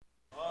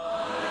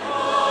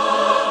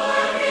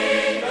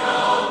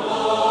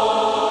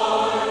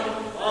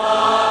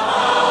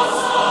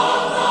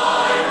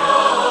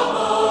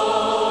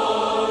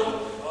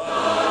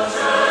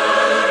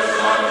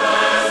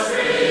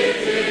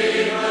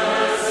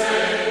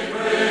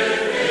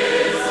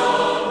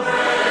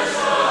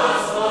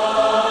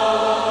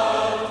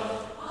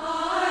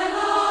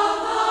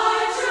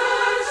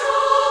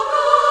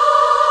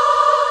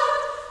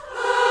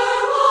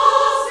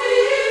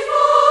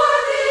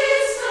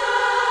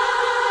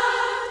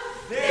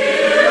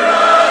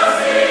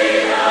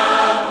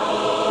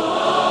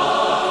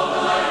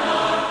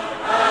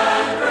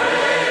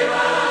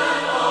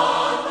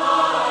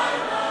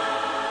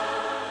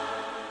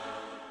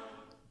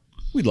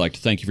like to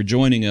thank you for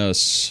joining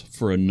us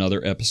for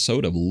another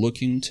episode of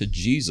Looking to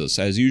Jesus.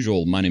 As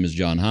usual, my name is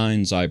John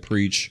Hines. I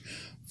preach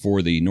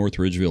for the North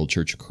Ridgeville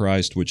Church of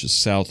Christ, which is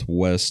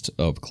southwest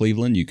of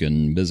Cleveland. You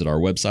can visit our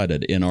website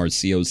at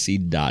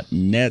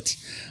nrcoc.net.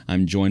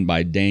 I'm joined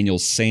by Daniel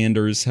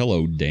Sanders.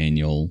 Hello,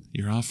 Daniel.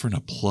 You're offering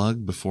a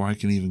plug before I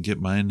can even get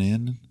mine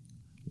in?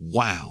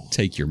 Wow.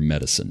 Take your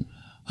medicine.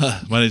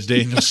 My name is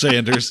Daniel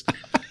Sanders.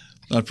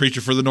 I'm a preacher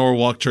for the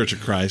Norwalk Church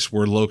of Christ.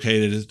 We're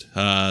located.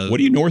 What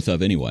are you north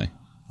of anyway?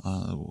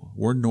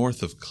 We're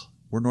north of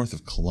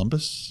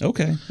Columbus.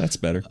 Okay, that's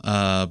better.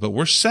 But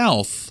we're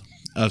south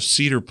of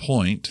Cedar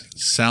Point,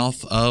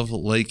 south of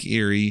Lake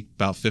Erie,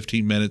 about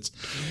 15 minutes.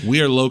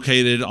 We are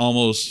located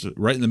almost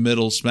right in the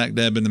middle, smack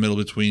dab in the middle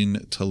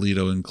between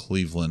Toledo and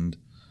Cleveland,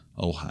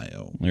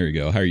 Ohio. There you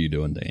go. How are you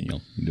doing,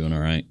 Daniel? You doing all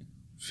right?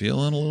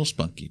 Feeling a little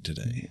spunky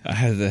today.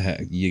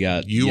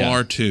 You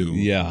are too.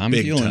 Yeah, I'm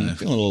feeling a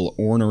little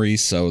ornery,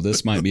 so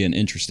this might be an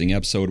interesting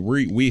episode.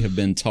 We have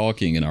been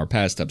talking in our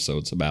past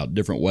episodes about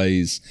different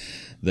ways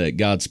that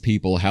God's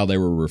people, how they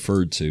were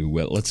referred to.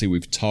 Well, let's see,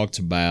 we've talked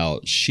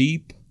about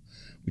sheep,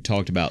 we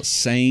talked about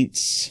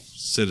saints,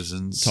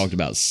 citizens, talked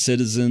about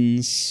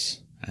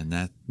citizens,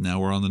 and now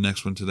we're on the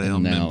next one today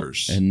on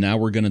members. And now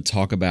we're going to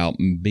talk about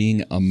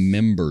being a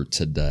member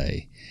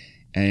today.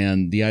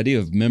 And the idea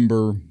of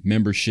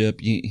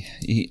membership,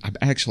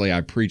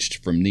 I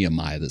preached from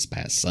Nehemiah this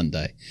past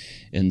Sunday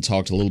and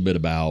talked a little bit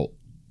about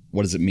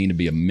what does it mean to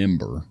be a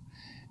member.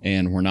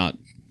 And I'm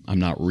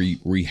not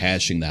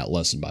rehashing that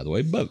lesson, by the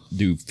way, but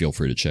do feel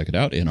free to check it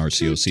out,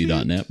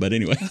 nrcoc.net. But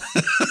anyway.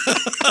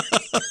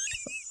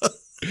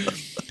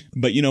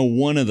 But,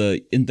 one of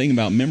the thing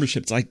about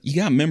membership, it's like you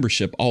got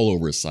membership all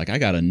over. It's like I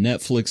got a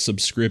Netflix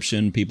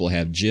subscription. People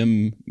have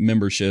gym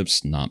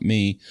memberships, not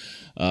me.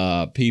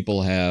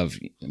 People have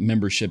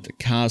membership at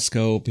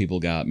Costco. People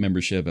got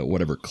membership at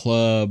whatever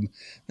club.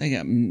 We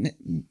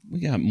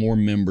got more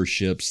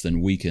memberships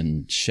than we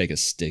can shake a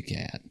stick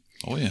at.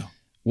 Oh, yeah.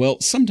 Well,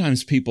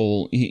 sometimes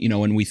people,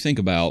 when we think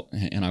about,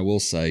 and I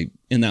will say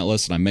in that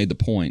lesson, I made the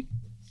point,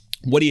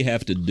 what do you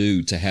have to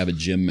do to have a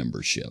gym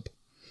membership?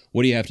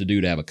 What do you have to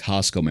do to have a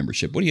Costco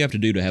membership? What do you have to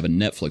do to have a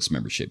Netflix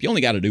membership? You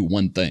only got to do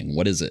one thing.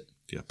 What is it?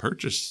 Yeah,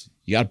 purchase.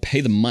 You got to pay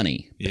the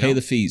money, pay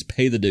the fees,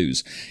 pay the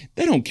dues.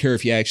 They don't care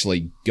if you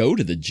actually go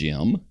to the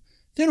gym.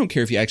 They don't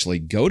care if you actually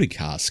go to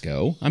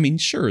Costco. I mean,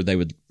 sure, they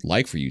would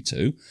like for you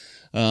to,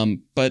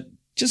 but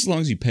just as long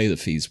as you pay the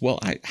fees. Well,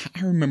 I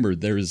remember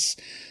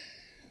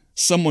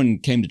someone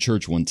came to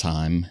church one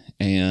time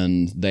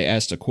and they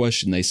asked a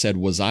question. They said,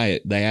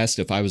 they asked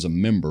if I was a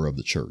member of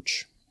the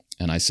church.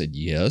 And I said,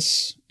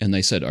 yes. And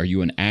they said, are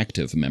you an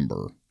active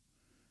member?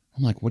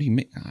 I'm like, what do you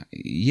mean?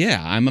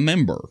 Yeah, I'm a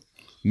member.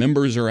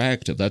 Members are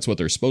active. That's what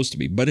they're supposed to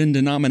be. But in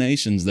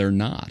denominations, they're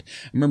not.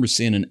 I remember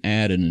seeing an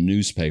ad in a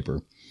newspaper,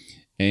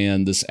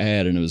 and this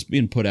ad, and it was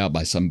being put out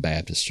by some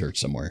Baptist church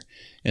somewhere.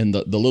 And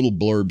the little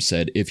blurb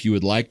said, if you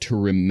would like to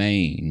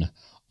remain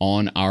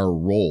on our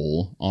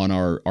roll, on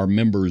our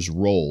members'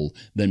 roll,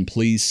 then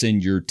please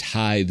send your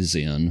tithes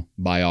in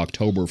by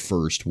October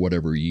 1st,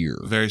 whatever year.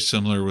 Very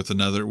similar with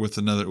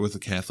the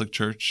Catholic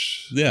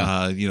Church.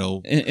 Yeah.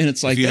 And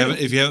it's like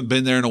if you haven't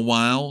been there in a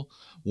while,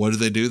 what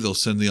do? They'll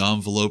send the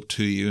envelope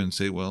to you and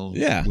say, well,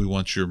 we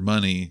want your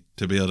money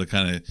to be able to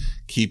kind of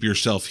keep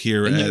yourself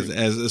here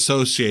as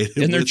associated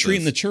with And they're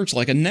treating the church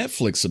like a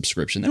Netflix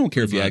subscription. They don't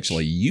care if you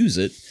actually use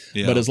it,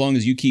 but as long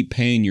as you keep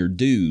paying your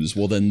dues,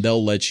 well, then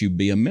they'll let you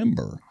be a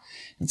member.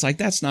 It's like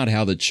that's not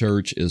how the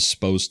church is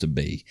supposed to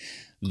be.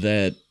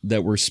 That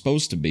we're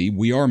supposed to be.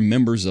 We are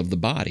members of the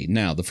body.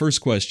 Now, the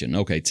first question,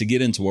 to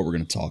get into what we're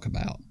going to talk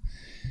about.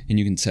 And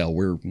you can tell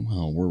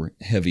we're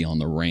heavy on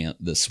the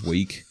rant this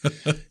week.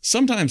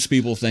 Sometimes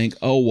people think,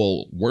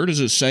 where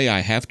does it say I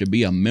have to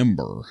be a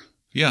member?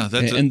 Yeah,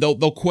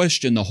 they'll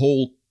question the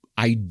whole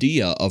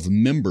idea of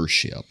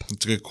membership.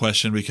 It's a good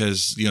question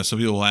because some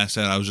people will ask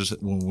that. I was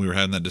just when we were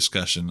having that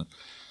discussion.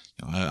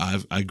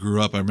 I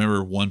grew up. I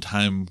remember one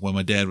time when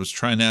my dad was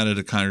trying out at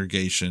a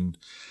congregation,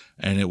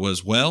 and it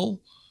was, well,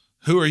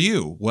 who are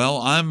you? Well,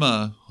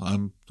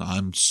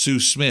 I'm Sue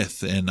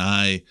Smith, and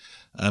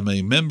I'm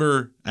a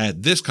member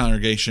at this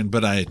congregation,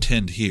 but I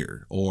attend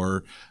here.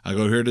 Or I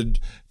go here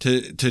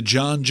to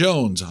John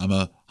Jones. I'm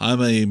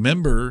a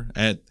member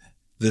at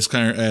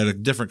at a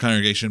different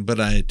congregation, but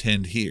I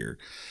attend here.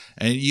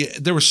 And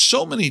there were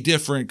so many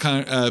different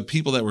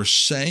people that were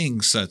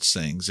saying such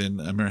things. And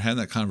I remember having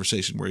that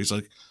conversation where he's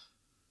like,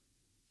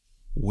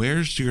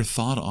 where's your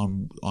thought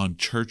on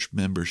church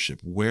membership?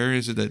 Where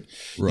is it that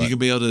you can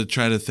be able to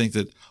try to think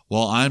that,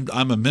 well,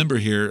 I'm a member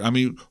here. I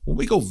mean, when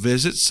we go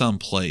visit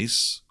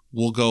someplace,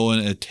 we'll go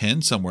and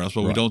attend somewhere else,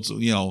 but we don't,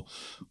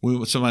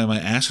 somebody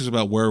might ask us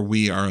about where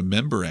we are a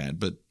member at,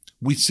 but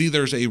we see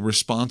there's a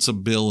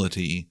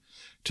responsibility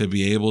to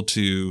be able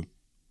to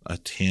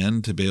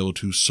attend, to be able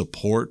to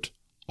support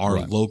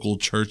our local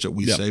church that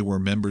we say we're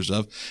members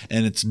of.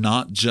 And it's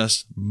not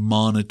just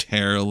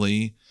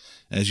monetarily.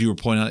 As you were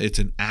pointing out, it's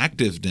an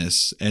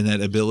activeness, and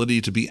that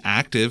ability to be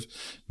active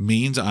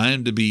means I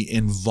am to be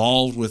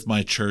involved with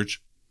my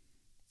church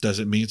Does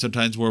it mean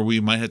sometimes where we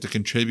might have to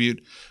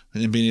contribute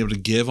and being able to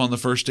give on the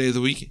first day of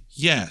the week?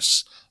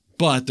 Yes.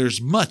 But there's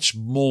much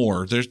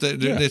more.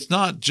 It's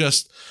not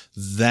just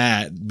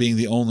that being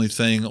the only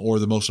thing or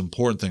the most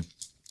important thing.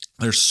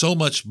 There's so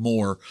much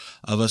more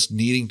of us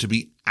needing to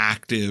be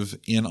active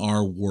in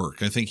our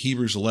work. I think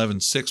Hebrews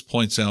 11:6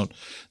 points out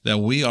that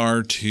we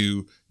are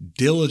to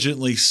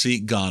diligently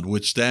seek God,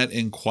 which that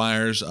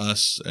requires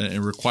us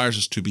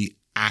to be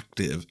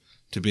active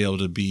to be able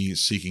to be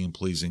seeking and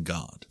pleasing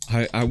God.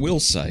 I will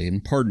say,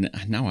 and pardon,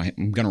 now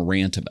I'm going to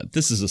rant about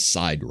this. Is a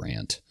side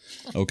rant.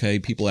 Okay,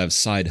 people have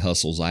side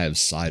hustles. I have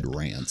side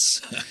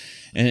rants.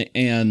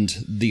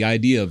 And the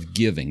idea of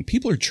giving,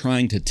 people are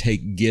trying to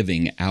take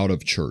giving out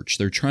of church.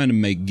 They're trying to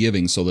make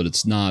giving so that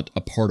it's not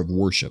a part of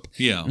worship.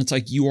 Yeah. And it's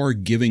like you are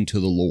giving to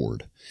the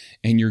Lord,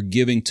 and you're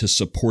giving to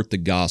support the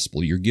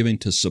gospel. You're giving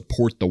to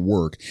support the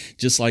work,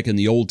 just like in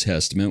the Old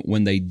Testament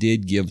when they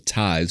did give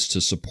tithes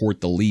to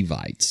support the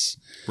Levites.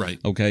 Right.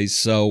 Okay,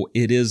 so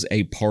it is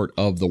a part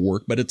of the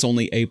work, but it's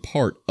only a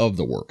part of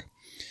the work.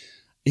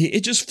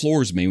 It just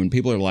floors me when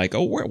people are like,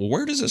 oh,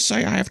 where does it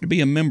say I have to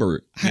be a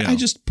member? I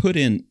just put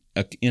in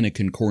a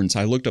concordance,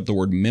 I looked up the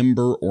word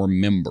member or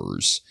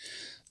members.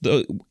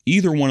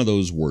 Either one of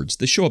those words,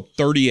 they show up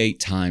 38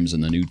 times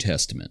in the New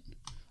Testament.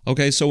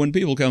 Okay, so when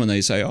people come and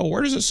they say, oh,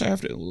 where does it say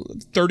after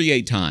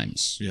 38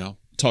 times? Yeah.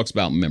 It talks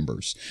about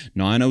members.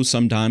 Now, I know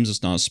sometimes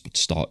it's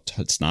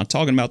not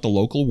talking about the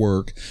local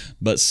work,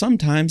 but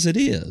sometimes it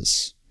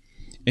is.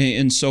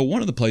 And so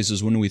one of the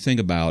places when we think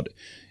about,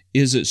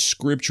 is it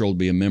scriptural to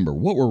be a member?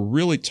 What we're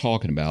really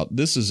talking about,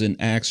 this is in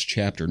Acts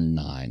chapter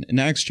 9. In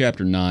Acts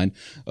chapter 9,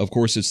 of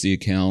course, it's the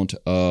account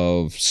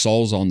of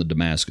Saul's on the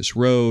Damascus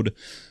road,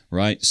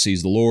 right?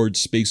 Sees the Lord,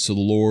 speaks to the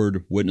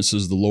Lord,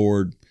 witnesses the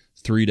Lord,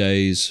 3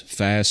 days,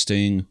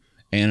 fasting.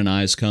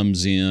 Ananias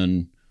comes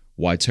in.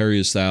 Why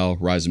tarriest thou?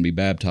 Rise and be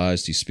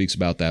baptized. He speaks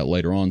about that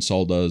later on,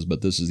 Saul does,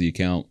 but this is the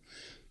account.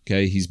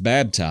 Okay, he's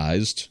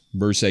baptized,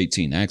 verse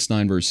 18. Acts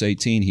 9, verse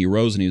 18, he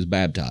arose and he was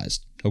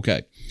baptized.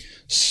 Okay.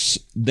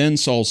 Then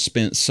Saul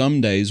spent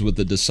some days with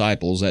the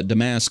disciples at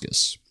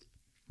Damascus.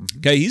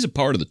 Okay, he's a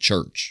part of the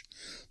church.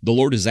 The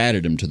Lord has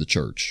added him to the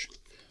church.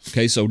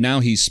 Okay, so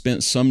now he's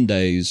spent some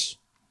days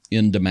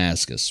in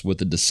Damascus with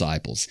the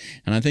disciples.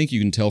 And I think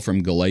you can tell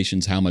from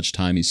Galatians how much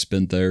time he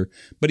spent there,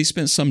 but he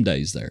spent some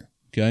days there.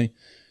 Okay,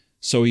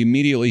 so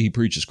immediately he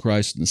preaches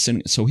Christ in the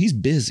synagogue. So he's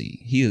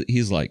busy.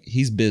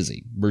 He's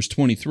busy. Verse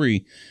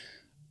 23,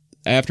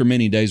 after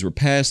many days were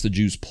passed, the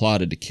Jews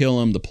plotted to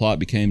kill him. The plot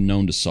became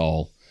known to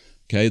Saul.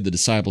 Okay, the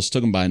disciples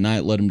took him by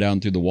night, let him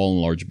down through the wall in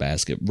a large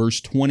basket. Verse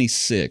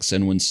 26,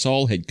 and when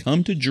Saul had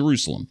come to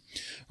Jerusalem,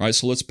 all right,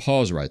 so let's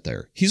pause right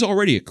there. He's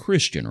already a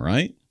Christian,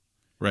 right?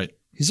 Right.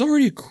 He's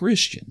already a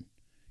Christian.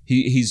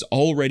 He's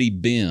already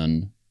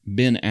been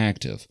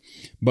active.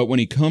 But when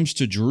he comes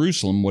to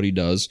Jerusalem, what he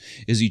does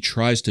is he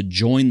tries to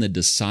join the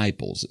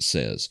disciples, it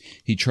says.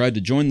 He tried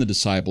to join the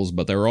disciples,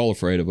 but they were all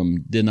afraid of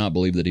him, did not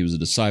believe that he was a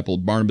disciple.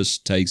 Barnabas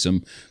takes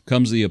him,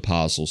 comes to the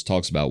apostles,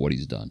 talks about what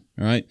he's done.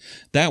 All right?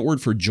 That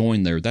word for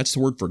join there, that's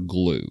the word for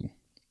glue.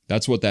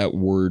 That's what that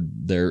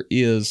word there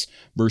is.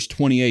 Verse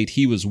 28,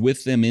 he was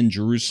with them in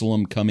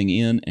Jerusalem, coming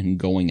in and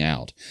going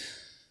out.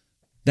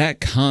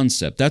 That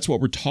concept, that's what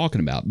we're talking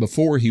about.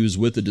 Before he was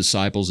with the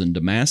disciples in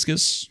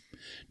Damascus,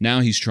 now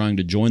he's trying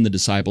to join the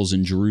disciples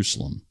in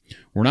Jerusalem.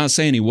 We're not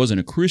saying he wasn't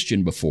a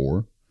Christian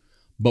before,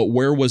 but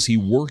where was he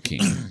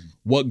working?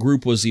 What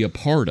group was he a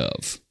part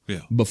of?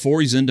 Yeah.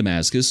 Before he's in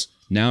Damascus,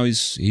 now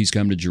he's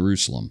come to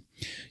Jerusalem.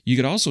 You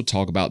could also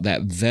talk about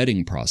that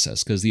vetting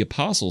process, because the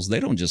apostles, they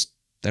don't just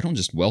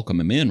welcome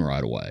him in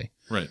right away.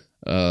 Right.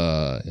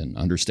 And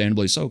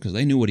understandably so, because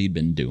they knew what he'd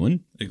been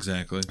doing.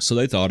 Exactly. So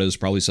they thought it was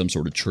probably some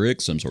sort of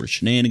trick, some sort of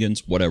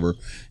shenanigans, whatever.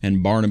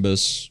 And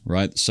Barnabas,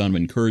 right, the son of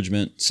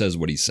encouragement, says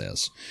what he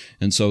says.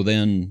 And so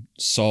then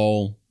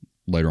Saul,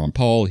 later on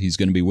Paul, he's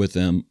going to be with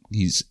them.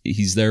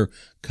 He's there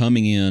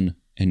coming in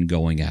and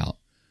going out.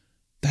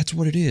 That's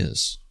what it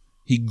is.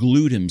 He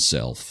glued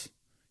himself.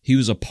 He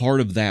was a part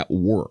of that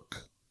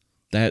work.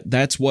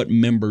 That's what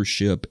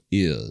membership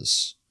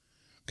is.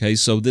 Okay,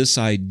 so this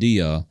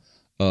idea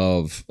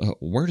of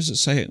where does it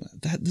say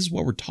that this is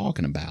what we're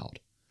talking about,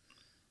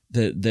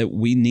 that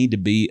we need to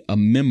be a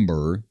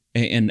member,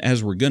 and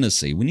as we're going to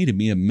see, we need to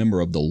be a member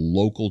of the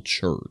local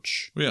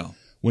church. Yeah.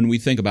 When we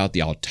think about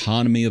the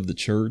autonomy of the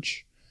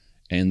church,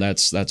 and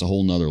that's a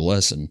whole nother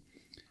lesson,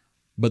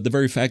 but the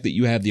very fact that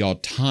you have the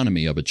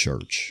autonomy of a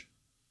church,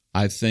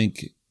 I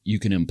think you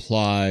can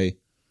imply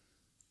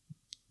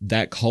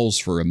that calls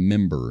for a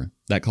member,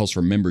 that calls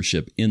for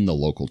membership in the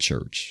local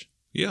church.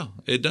 Yeah,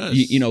 it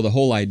does. You know, the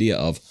whole idea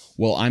of,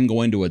 well, I'm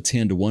going to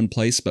attend one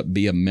place but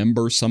be a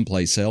member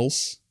someplace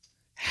else.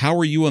 How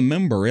are you a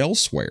member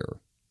elsewhere?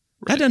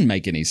 Right. That doesn't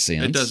make any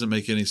sense. It doesn't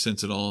make any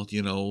sense at all.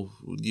 You know,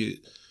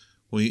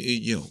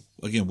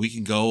 again, we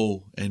can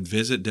go and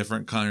visit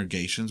different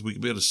congregations. We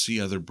can be able to see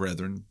other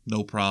brethren,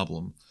 no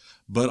problem.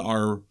 But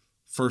our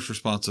first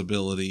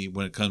responsibility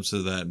when it comes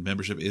to that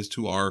membership is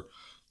to our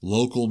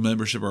local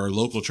membership or our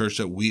local church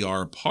that we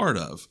are a part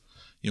of.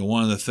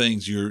 one of the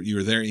things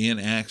you're there in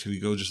Acts. If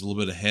you go just a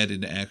little bit ahead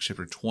into Acts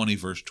chapter 20,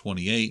 verse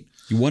 28.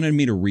 You wanted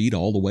me to read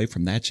all the way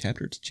from that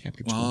chapter to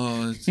chapter 20.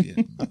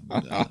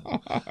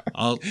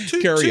 Oh,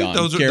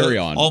 Carry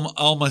on.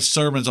 All my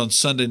sermons on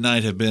Sunday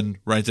night have been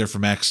right there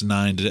from Acts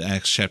 9 to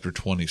Acts chapter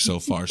 20 so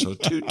far. So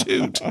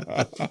toot.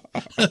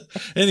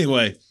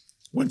 Anyway,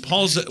 when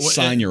Paul's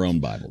sign your own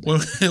Bible.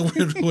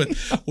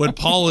 When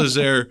Paul is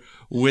there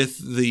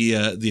with the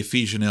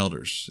Ephesian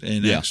elders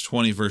in Acts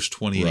 20 verse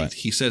 28, right.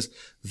 He says,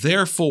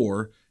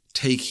 "Therefore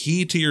take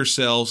heed to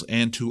yourselves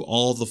and to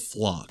all the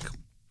flock,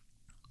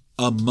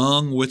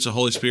 among which the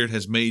Holy Spirit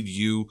has made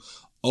you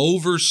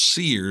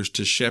overseers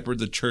to shepherd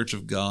the church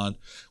of God,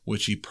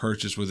 which he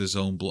purchased with his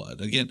own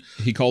blood." Again,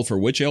 he called for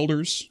which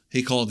elders?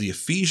 He called the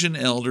Ephesian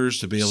elders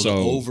to be able to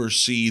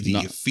oversee the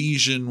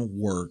Ephesian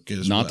work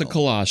as well. Not the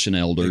Colossian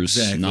elders,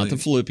 not the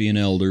Philippian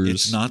elders.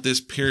 It's not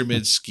this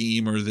pyramid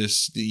scheme or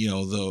this,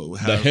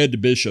 the head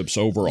bishops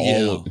over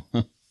all.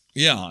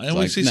 Yeah, and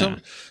we see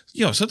some,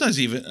 sometimes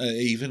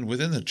even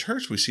within the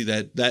church, we see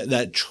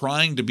that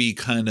trying to be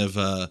kind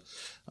of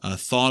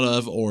thought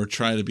of or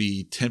try to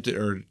be tempted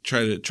or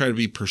try to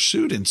be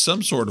pursued in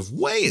some sort of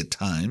way at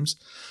times,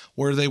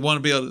 where they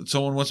want to be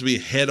someone wants to be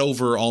head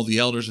over all the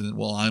elders, and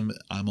then,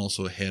 I'm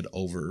also head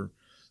over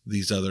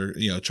these other,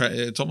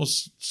 it's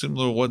almost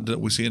similar to what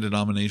we see in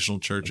denominational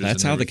churches.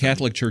 That's how the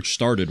Catholic Church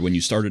started, when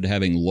you started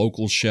having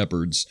local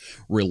shepherds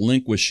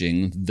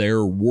relinquishing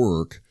their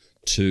work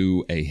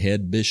to a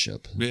head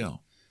bishop. Yeah.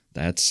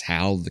 That's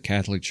how the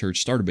Catholic Church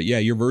started. But yeah,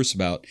 your verse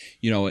about,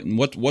 and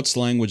what's the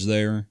language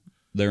there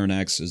in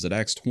Acts? Is it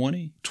Acts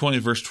 20? 20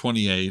 verse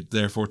 28,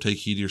 "Therefore take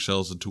heed to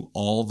yourselves and to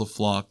all the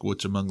flock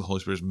which among the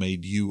Holy Spirit has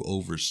made you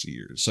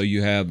overseers." So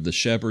you have the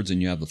shepherds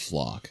and you have the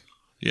flock.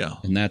 Yeah.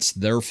 And that's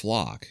their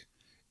flock.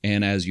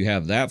 And as you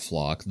have that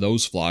flock,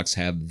 those flocks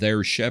have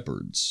their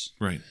shepherds.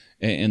 Right.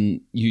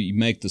 And you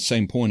make the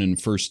same point in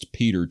 1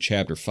 Peter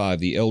chapter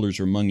 5. "The elders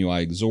are among you, I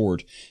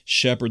exhort,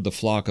 shepherd the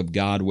flock of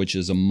God which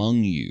is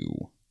among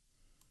you,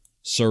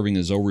 serving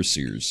as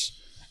overseers."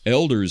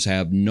 Elders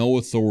have no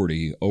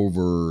authority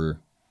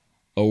over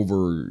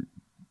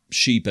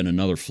sheep in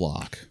another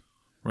flock,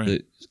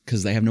 right?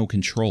 Because they have no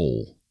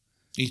control.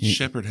 Each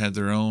shepherd had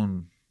their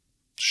own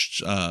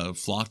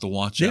flock to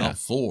watch out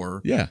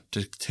for,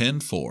 to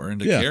tend for,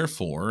 and to care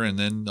for, and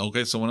then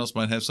someone else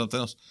might have something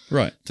else,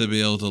 right? To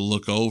be able to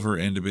look over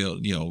and to be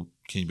able,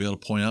 can you be able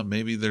to point out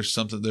maybe there's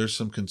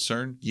some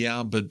concern?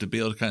 Yeah, but to be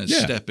able to kind of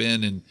step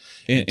in and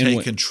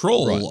take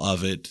control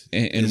of it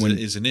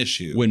is an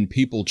issue. When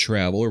people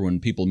travel or when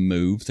people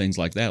move, things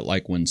like that,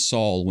 like when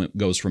Saul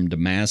goes from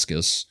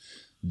Damascus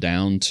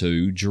down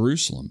to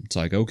Jerusalem, it's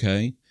like,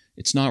 okay,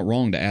 it's not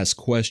wrong to ask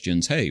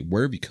questions. Hey,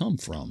 where have you come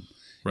from?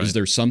 Right. Is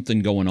there something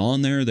going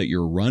on there that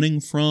you're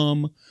running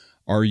from?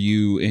 Are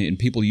you, and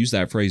people use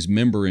that phrase,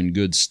 member in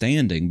good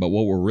standing, but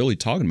what we're really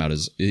talking about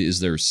is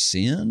there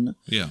sin?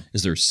 Yeah.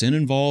 Is there sin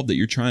involved that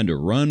you're trying to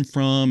run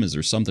from? Is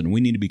there something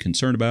we need to be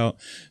concerned about?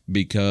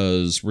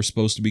 Because we're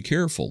supposed to be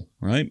careful,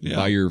 right?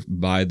 Yeah.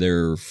 By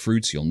their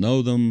fruits you'll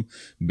know them.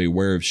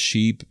 Beware of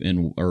sheep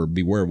or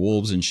beware of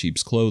wolves in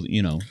sheep's clothing.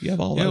 You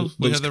have all those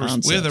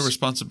concepts. We have the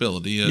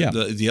responsibility.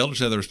 The elders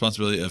have the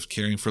responsibility of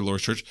caring for the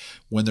Lord's church.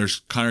 When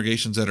there's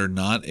congregations that are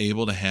not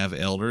able to have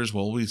elders,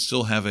 well, we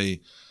still have a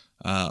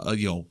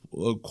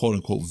quote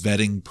unquote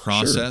vetting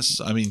process.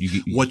 Sure. I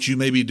mean, what you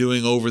may be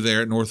doing over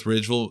there at North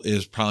Ridgeville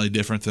is probably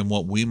different than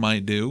what we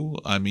might do.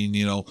 I mean,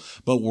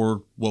 but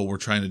what we're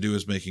trying to do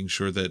is making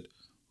sure that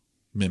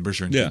members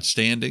are in good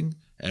standing.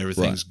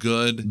 Everything's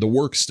good. The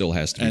work still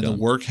has to be done. And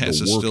the work has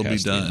to still be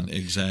done.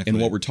 Exactly.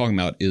 And what we're talking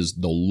about is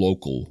the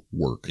local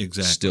work.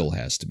 Exactly. Still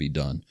has to be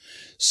done.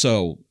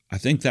 So I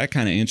think that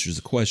kind of answers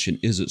the question,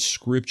 is it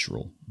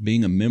scriptural,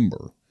 being a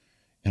member?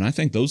 And I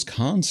think those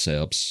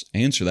concepts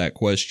answer that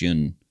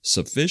question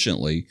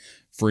sufficiently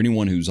for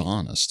anyone who's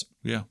honest.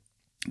 Yeah.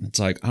 It's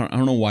like, I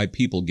don't know why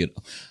people get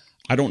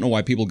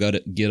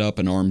up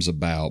in arms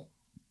about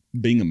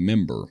being a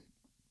member.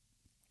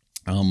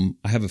 I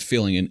have a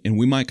feeling, and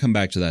we might come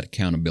back to that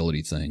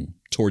accountability thing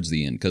towards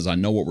the end, because I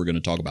know what we're going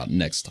to talk about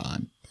next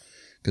time.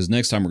 Because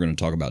next time we're going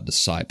to talk about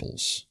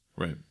disciples.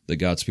 Right. That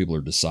God's people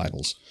are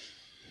disciples.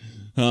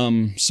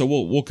 So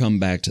we'll come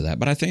back to that,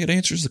 but I think it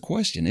answers the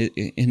question, and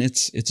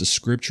it's a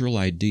scriptural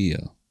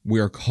idea. We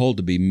are called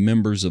to be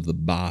members of the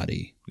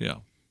body. Yeah.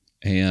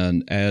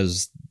 And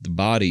as the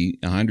body,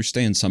 I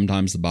understand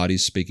sometimes the body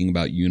is speaking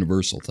about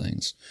universal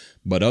things,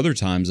 but other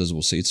times, as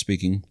we'll see, it's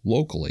speaking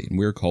locally, and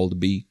we're called to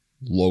be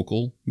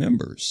local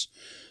members.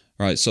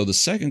 All right. So the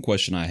second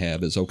question I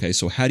have is, okay,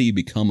 so how do you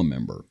become a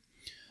member?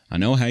 I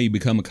know how you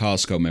become a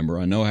Costco member.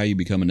 I know how you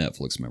become a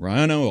Netflix member.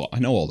 I know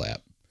all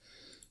that.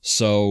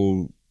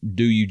 So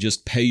do you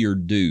just pay your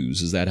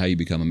dues? Is that how you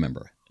become a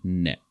member?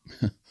 No.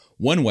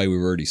 One way we've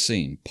already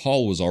seen,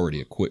 Paul was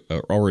already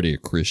a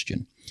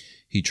Christian.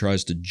 He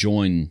tries to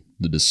join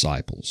the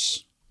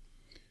disciples.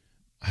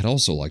 I'd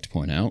also like to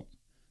point out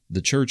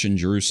the church in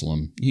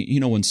Jerusalem.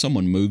 When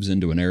someone moves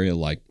into an area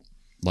like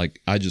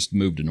I just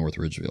moved to North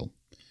Ridgeville,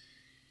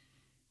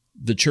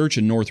 the church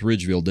in North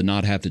Ridgeville did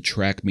not have to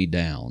track me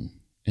down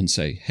and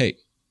say, hey,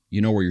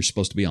 you know where you're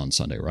supposed to be on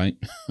Sunday, right?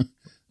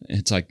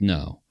 It's like,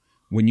 no.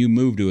 When you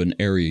move to an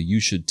area, you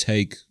should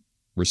take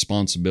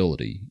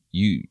responsibility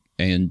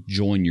and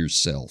join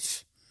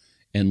yourself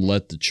and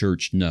let the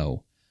church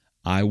know,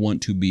 I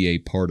want to be a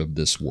part of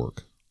this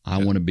work. I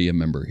want to be a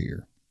member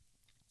here.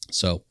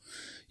 So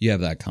you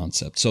have that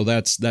concept. So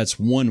that's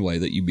one way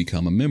that you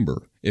become a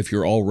member. If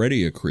you're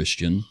already a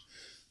Christian,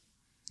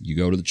 you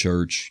go to the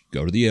church,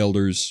 go to the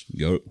elders,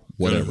 go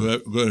whatever. Go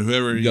to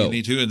whoever you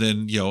need to, and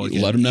then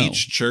again, let them know.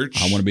 Each church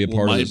I want to be a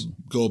part of this.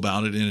 Go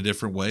about it in a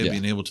different way,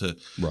 being able to,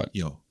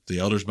 the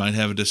elders might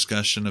have a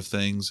discussion of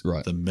things.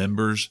 Right. The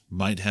members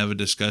might have a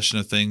discussion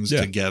of things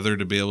together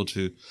to be able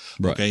to.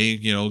 Right. Okay,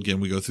 again,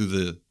 we go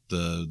through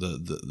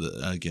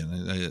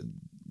the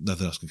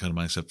nothing else can come to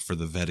mind except for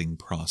the vetting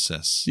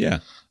process.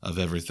 Of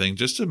everything,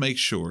 just to make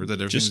sure that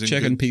everything's just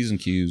checking P's and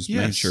Q's,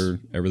 make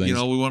sure everything's.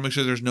 We want to make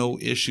sure there's no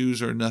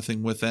issues or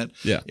nothing with that.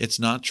 Yeah. It's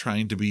not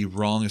trying to be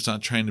wrong. It's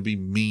not trying to be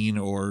mean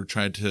or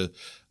try to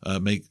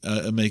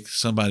make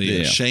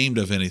somebody ashamed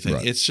of anything.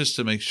 Right. It's just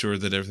to make sure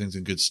that everything's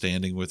in good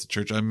standing with the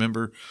church. I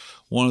remember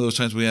one of those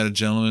times we had a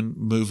gentleman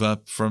move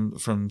up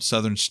from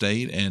Southern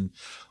State and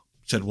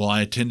said, well,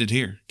 I attended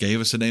here, gave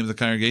us the name of the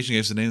congregation, gave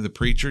us the name of the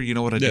preacher. You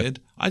know what I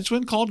did? I just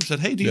went and called him and said,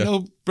 hey, do you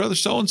know Brother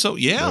So-and-so?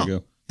 Yeah. There you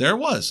go. There it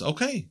was.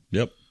 Okay.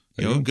 Yep.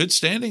 Good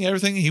standing,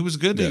 everything. He was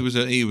good.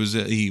 Yeah.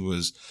 He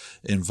was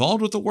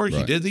involved with the work.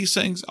 Right. He did these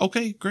things.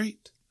 Okay,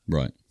 great.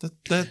 Right.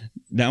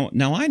 Now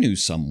I knew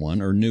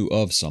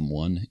of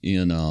someone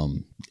in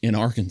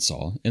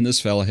Arkansas, and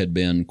this fella had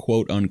been,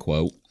 quote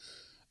unquote,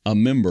 a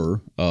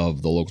member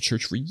of the local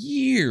church for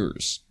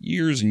years.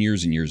 Now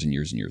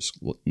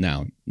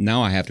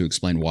I have to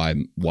explain why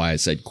I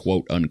said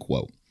quote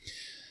unquote.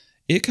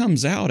 It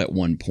comes out at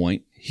one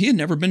point he had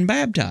never been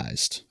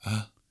baptized.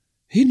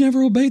 He'd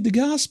never obeyed the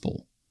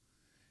gospel.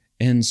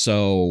 And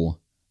so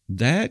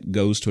that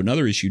goes to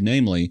another issue,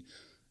 namely,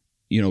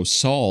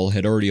 Saul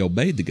had already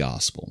obeyed the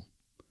gospel.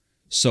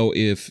 So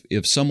if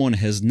someone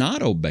has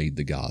not obeyed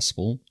the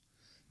gospel,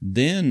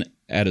 then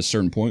at a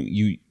certain point,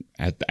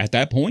 at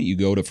that point, you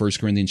go to 1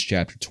 Corinthians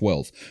chapter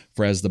 12.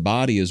 For as the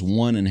body is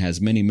one and has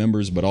many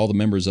members, but all the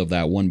members of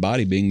that one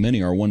body, being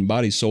many, are one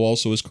body, so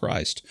also is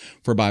Christ.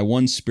 For by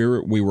one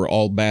Spirit we were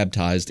all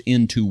baptized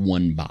into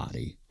one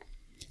body.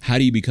 How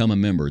do you become a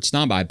member? It's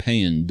not by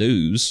paying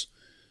dues.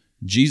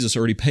 Jesus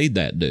already paid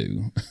that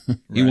due.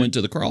 He went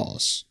to the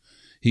cross.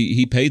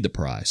 He paid the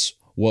price.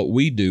 What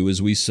we do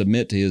is we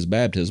submit to his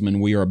baptism,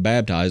 and we are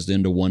baptized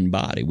into one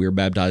body. We are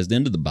baptized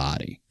into the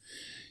body.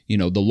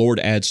 The Lord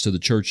adds to the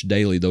church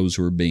daily those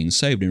who are being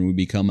saved, and we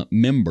become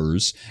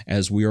members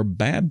as we are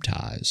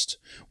baptized.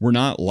 We're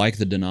not like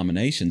the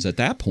denominations. At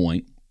that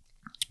point,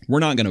 we're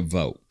not going to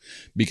vote.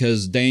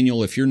 Because,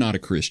 Daniel, if you're not a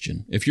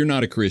Christian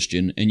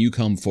and you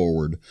come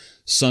forward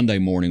Sunday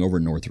morning over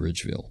in North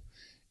Ridgeville,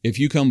 if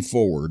you come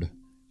forward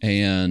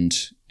and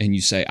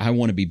you say, I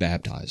want to be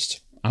baptized.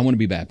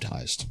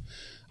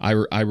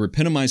 I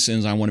repent of my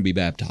sins. I want to be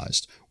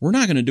baptized. We're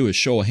not going to do a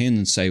show of hands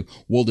and say,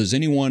 well, does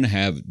anyone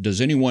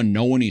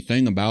know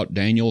anything about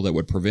Daniel that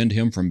would prevent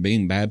him from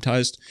being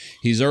baptized?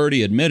 He's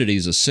already admitted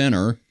he's a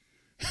sinner.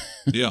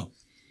 Yeah.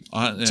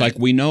 It's like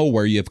we know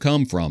where you've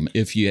come from.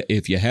 If you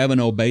haven't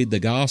obeyed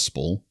the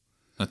gospel,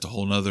 that's a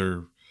whole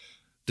nother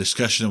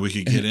discussion that we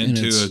could get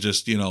into.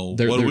 Just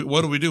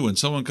what do we do when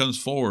someone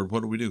comes forward?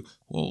 What do we do?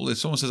 Well, if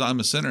someone says I'm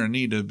a sinner, I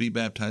need to be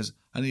baptized.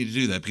 I need to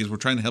do that because we're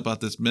trying to help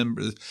out this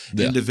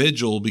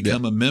individual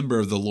become a member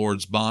of the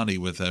Lord's body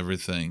with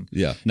everything.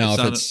 Yeah. Now,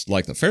 it's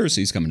like the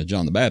Pharisees coming to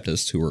John the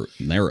Baptist,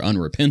 they're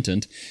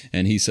unrepentant,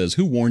 and he says,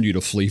 "Who warned you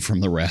to flee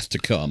from the wrath to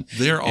come?"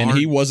 And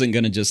he wasn't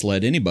going to just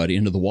let anybody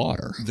into the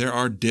water. There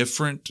are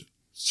different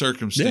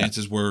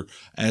circumstances where,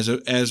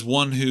 as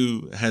one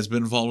who has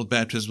been involved with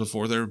baptism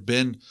before, there have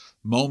been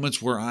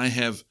moments where I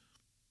have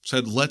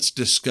said, let's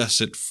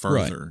discuss it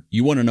further. Right.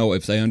 You want to know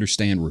if they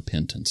understand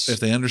repentance. If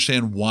they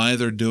understand why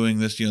they're doing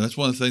this. That's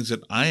one of the things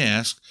that I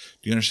ask.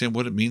 Do you understand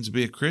what it means to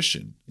be a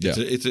Christian? Yeah.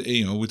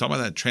 We talk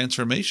about that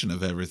transformation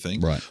of everything.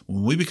 Right.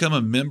 When we become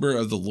a member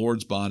of the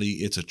Lord's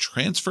body, it's a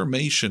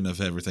transformation of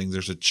everything.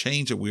 There's a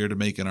change that we are to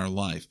make in our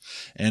life.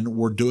 And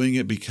we're doing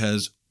it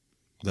because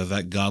of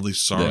that godly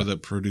sorrow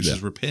that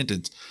produces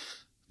repentance.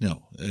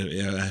 No,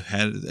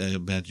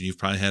 imagine you've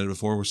probably had it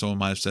before where someone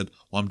might have said,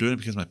 well, I'm doing it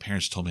because my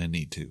parents told me I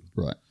need to.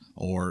 Right.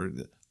 Or,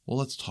 well,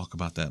 let's talk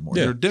about that more.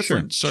 There are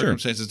different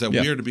circumstances that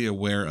we are to be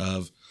aware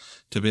of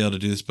to be able to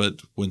do this.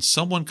 But when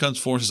someone comes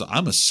forward and says,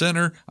 I'm a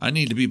sinner, I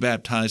need to be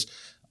baptized,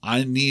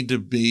 I need to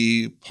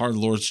be part of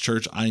the Lord's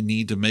church, I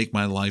need to make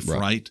my life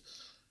right.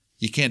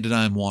 You can't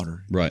deny them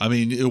water. Right. I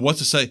mean, what's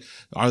to say?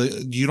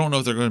 You don't know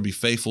if they're going to be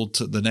faithful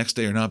to the next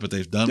day or not, but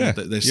they've done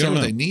they said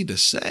what they need to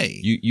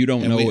say. You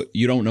don't know.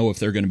 You don't know if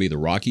they're going to be the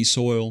rocky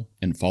soil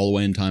and fall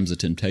away in times of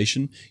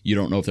temptation. You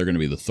don't know if they're going to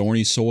be the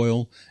thorny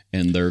soil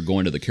and they're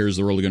going to the cares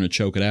of the world are going to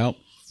choke it out.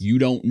 You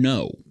don't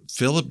know.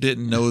 Philip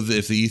didn't know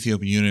if the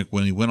Ethiopian eunuch,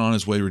 when he went on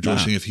his way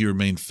rejoicing, if he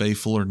remained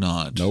faithful or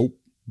not. Nope.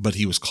 But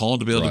he was called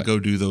to be able to go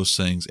do those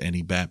things, and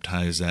he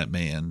baptized that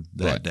man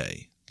that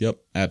day. Yep,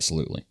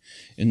 absolutely.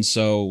 And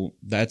so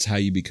that's how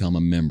you become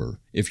a member.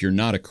 If you're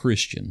not a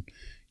Christian,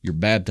 you're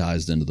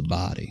baptized into the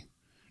body.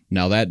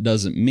 Now, that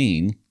doesn't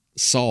mean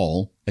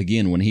Saul,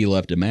 again, when he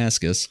left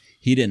Damascus,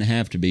 he didn't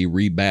have to be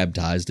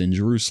rebaptized in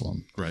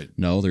Jerusalem. Right.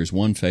 No, there's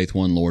one faith,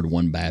 one Lord,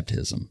 one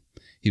baptism.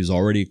 He was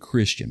already a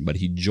Christian, but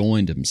he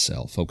joined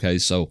himself. Okay,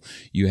 so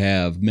you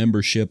have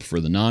membership for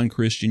the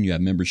non-Christian. You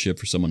have membership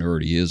for someone who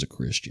already is a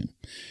Christian.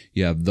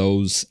 You have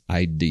those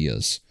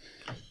ideas.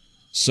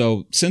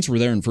 So since we're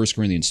there in 1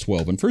 Corinthians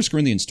 12, and 1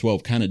 Corinthians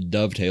 12 kind of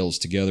dovetails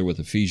together with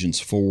Ephesians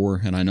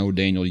 4, and I know,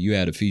 Daniel, you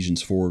had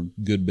Ephesians 4,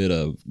 good bit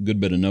of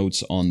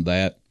notes on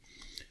that.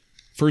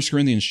 1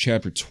 Corinthians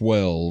chapter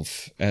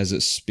 12, as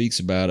it speaks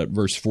about it,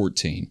 verse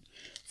 14.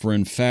 For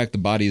in fact, the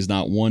body is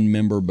not one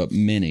member, but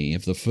many.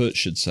 If the foot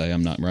should say,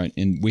 I'm not right.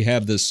 And we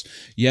have this,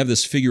 you have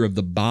this figure of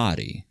the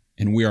body,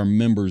 and we are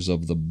members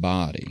of the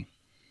body.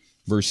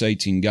 Verse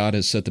 18, God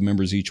has set the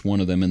members, each one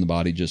of them, in the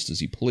body just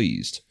as he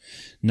pleased.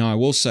 Now, I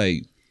will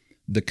say,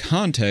 the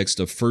context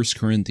of 1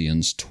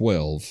 Corinthians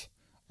 12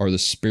 are the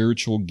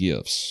spiritual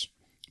gifts.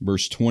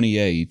 Verse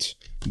 28,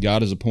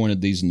 God has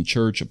appointed these in the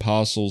church,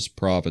 apostles,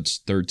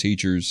 prophets, third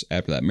teachers,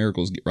 after that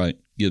miracles, right,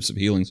 gifts of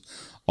healings,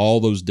 all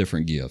those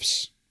different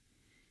gifts.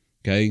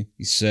 Okay,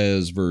 he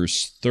says,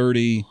 verse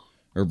 30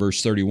 or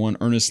verse 31,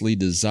 earnestly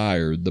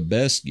desire the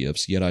best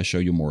gifts, yet I show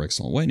you a more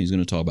excellent way. And he's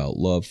going to talk about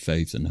love,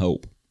 faith, and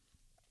hope.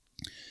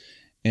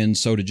 And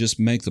so to just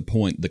make the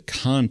point, the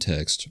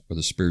context are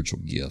the spiritual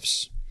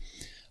gifts.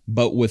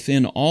 But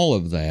within all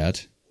of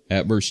that,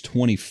 at verse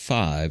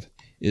 25,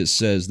 it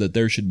says that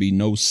there should be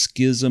no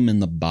schism in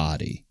the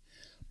body,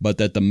 but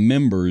that the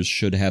members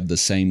should have the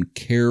same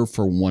care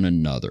for one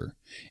another.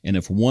 And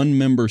if one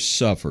member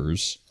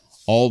suffers,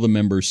 all the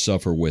members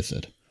suffer with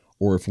it.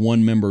 Or if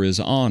one member is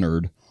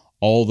honored,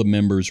 all the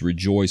members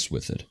rejoice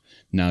with it.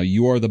 Now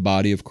you are the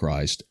body of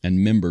Christ,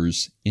 and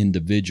members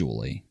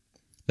individually.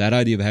 That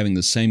idea of having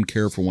the same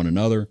care for one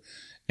another,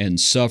 and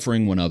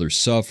suffering when others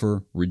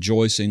suffer,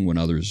 rejoicing when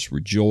others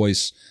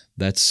rejoice,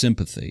 that's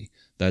sympathy.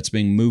 That's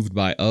being moved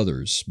by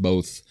others,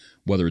 both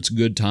whether it's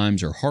good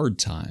times or hard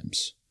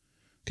times.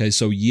 Okay,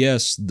 so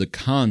yes, the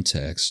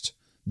context,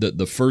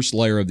 the first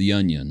layer of the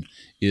onion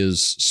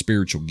is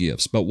spiritual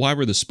gifts. But why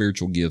were the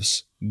spiritual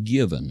gifts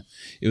given?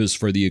 It was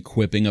for the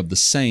equipping of the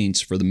saints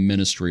for the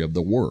ministry of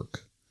the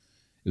work.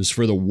 It was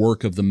for the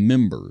work of the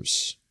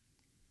members.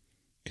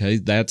 Okay,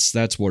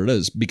 that's what it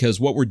is. Because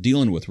what we're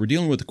dealing with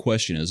the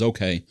question is,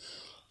 okay,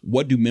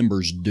 what do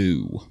members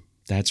do?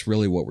 That's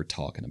really what we're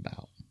talking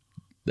about.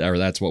 Or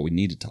that's what we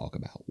need to talk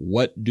about.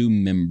 What do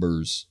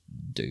members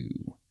do?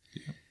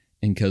 Yeah.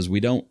 And because we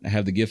don't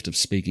have the gift of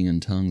speaking in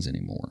tongues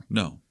anymore.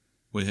 No.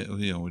 We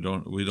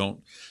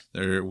don't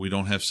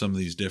have some of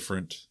these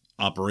different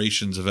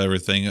operations of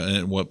everything,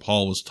 and what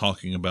Paul was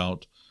talking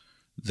about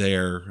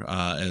there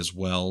as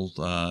well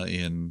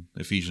in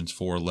Ephesians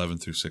 4:11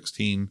 through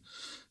 16,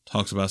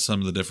 talks about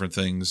some of the different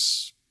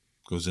things,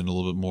 goes into a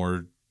little bit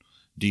more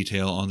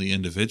detail on the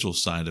individual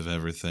side of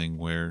everything,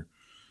 where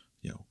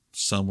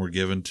some were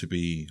given to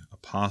be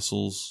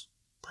apostles,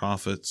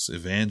 prophets,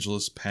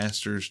 evangelists,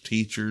 pastors,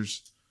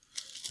 teachers.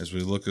 As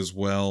we look as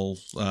well,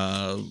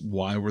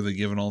 why were they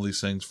given all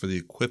these things? For the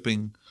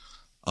equipping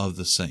of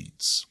the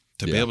saints,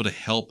 to be able to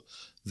help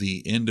the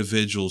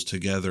individuals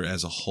together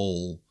as a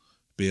whole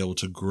be able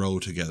to grow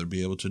together,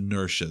 be able to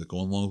nourish it.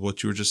 Going along with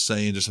what you were just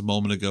saying just a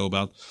moment ago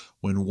about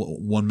when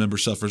one member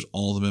suffers,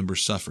 all the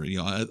members suffer.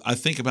 I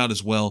think about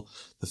as well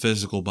the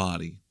physical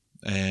body,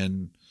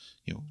 and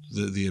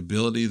the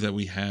ability that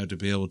we have to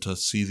be able to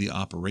see the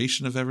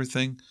operation of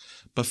everything.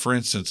 But for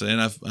instance, and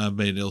I've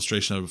made an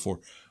illustration of it before,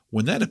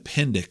 when that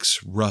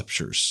appendix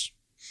ruptures.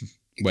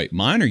 Wait,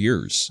 mine or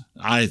yours?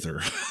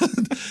 Either.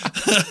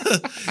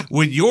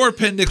 When your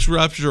appendix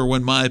ruptures or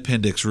when my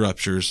appendix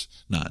ruptures,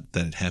 not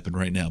that it happened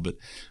right now, but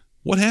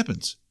what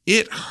happens?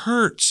 It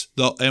hurts.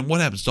 And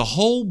what happens? The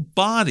whole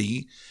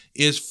body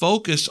is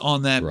focused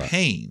on that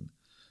pain.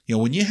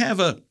 When you have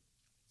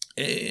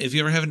if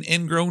you ever have an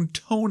ingrown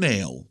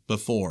toenail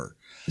before.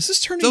 Is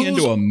this turning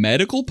into a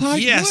medical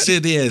podcast? Yes,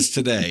 it is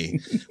today.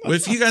 Well,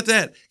 if you got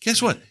that,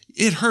 guess what?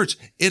 It hurts.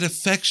 It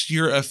affects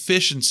your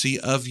efficiency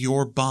of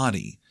your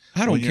body.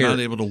 I don't when care. You're not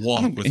able to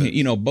walk with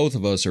it. Both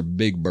of us are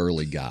big,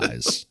 burly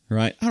guys,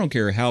 right? I don't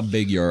care how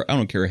big you are. I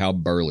don't care how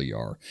burly you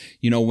are.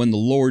 When the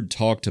Lord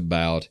talked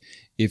about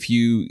if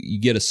you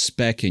get a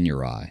speck in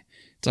your eye,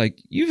 it's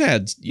like you've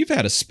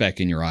had a speck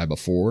in your eye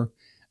before.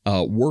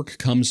 Work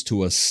comes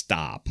to a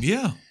stop.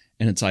 Yeah.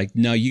 And it's like,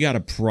 no, you got a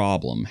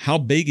problem. How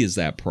big is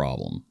that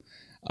problem?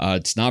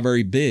 It's not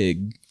very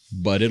big,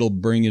 but it'll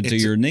bring you to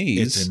your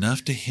knees. It's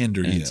enough to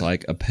hinder you. It's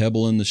like a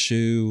pebble in the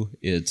shoe.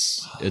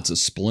 It's a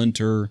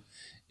splinter.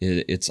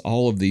 It's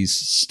all of these.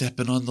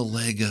 Stepping on the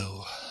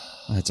Lego.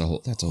 That's a whole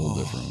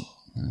different.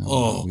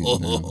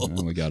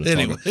 We got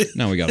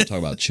to talk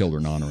about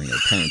children honoring their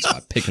parents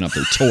by picking up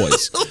their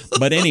toys.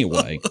 But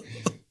anyway,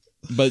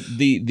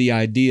 the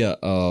idea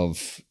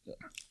of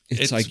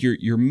it's like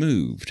you're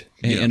moved,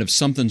 and if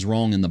something's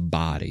wrong in the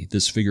body,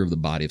 this figure of the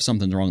body, if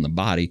something's wrong in the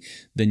body,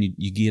 then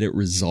you get it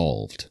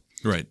resolved.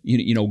 Right.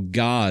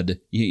 God,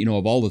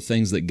 of all the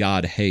things that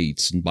God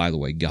hates, and by the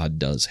way, God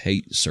does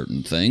hate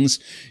certain things.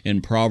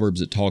 In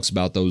Proverbs, it talks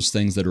about those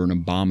things that are an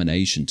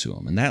abomination to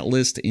him. And that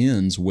list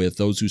ends with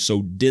those who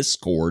sow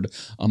discord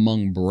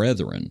among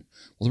brethren.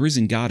 Well, the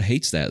reason God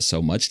hates that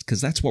so much is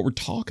because that's what we're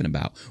talking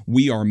about.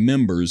 We are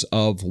members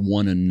of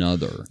one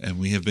another. And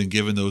we have been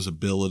given those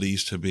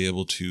abilities to be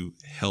able to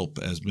help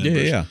as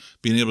members,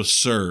 being able to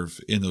serve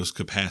in those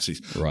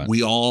capacities. Right.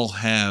 We all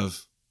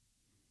have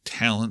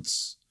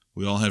talents.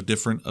 We all have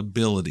different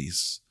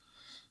abilities.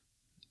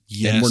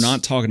 Yes. And we're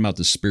not talking about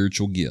the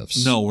spiritual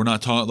gifts. No, we're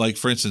not talking, like,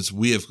 for instance,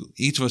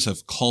 each of us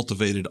have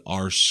cultivated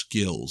our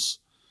skills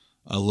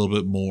a little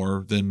bit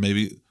more than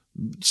maybe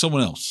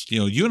someone else.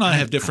 You and I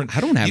have different. I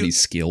don't have any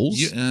skills.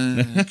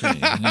 Okay,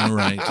 all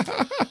right.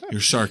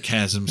 Your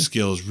sarcasm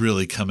skills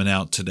really coming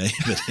out today.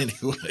 But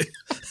anyway,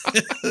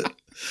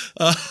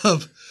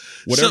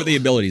 whatever the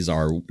abilities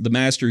are, the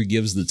master who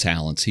gives the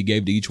talents, he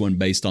gave to each one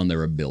based on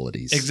their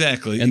abilities.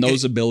 Exactly. And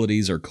those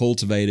abilities are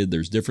cultivated.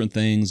 There's different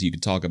things. You can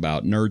talk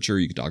about nurture.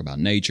 You can talk about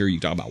nature. You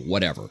can talk about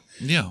whatever.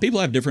 Yeah.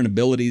 People have different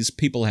abilities.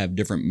 People have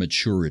different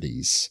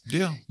maturities.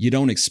 Yeah. You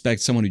don't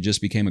expect someone who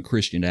just became a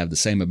Christian to have the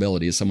same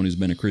ability as someone who's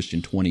been a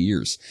Christian 20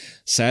 years.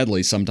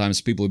 Sadly, sometimes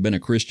people who've been a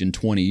Christian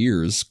 20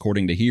 years,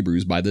 according to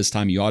Hebrews, by this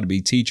time you ought to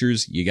be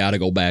teachers. You got to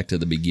go back to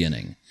the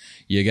beginning.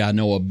 You got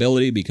no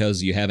ability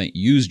because you haven't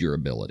used your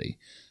ability.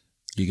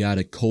 You got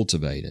to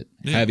cultivate it,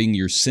 having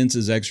your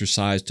senses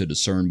exercised to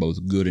discern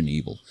both good and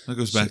evil. That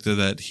goes back to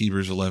that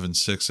Hebrews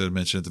 11:6 that I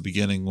mentioned at the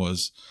beginning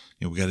was,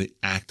 we got to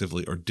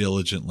actively or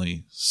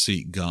diligently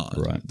seek God.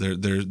 Right.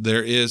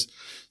 There is,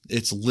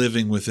 it's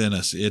living within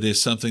us. It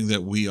is something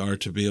that we are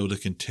to be able to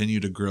continue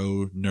to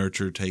grow,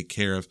 nurture, take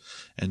care of.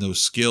 And those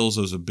skills,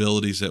 those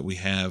abilities that we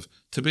have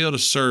to be able to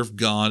serve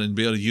God and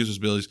be able to use those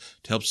abilities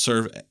to help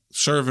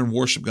serve and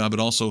worship God,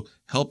 but also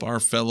help our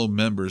fellow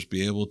members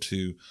be able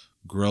to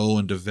grow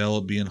and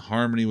develop, be in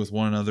harmony with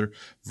one another.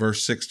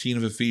 Verse 16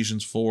 of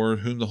Ephesians 4,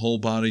 whom the whole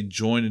body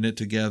joined in it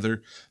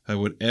together, by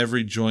what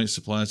every joint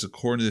supplies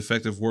according to the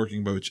effective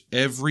working by which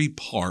every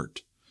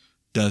part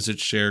does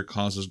its share,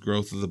 causes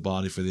growth of the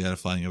body for the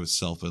edifying of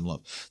itself in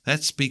love.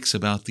 That speaks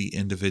about the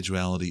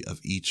individuality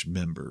of each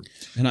member,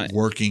 and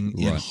working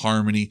in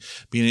harmony.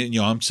 Being,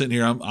 I'm sitting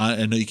here.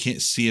 I know you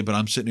can't see it, but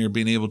I'm sitting here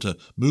being able to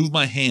move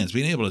my hands,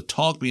 being able to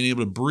talk, being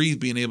able to breathe,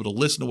 being able to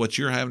listen to what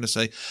you're having to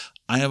say.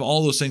 I have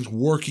all those things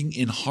working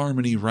in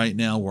harmony right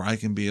now, where I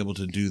can be able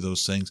to do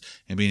those things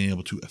and being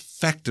able to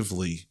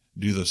effectively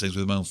do those things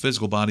with my own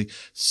physical body,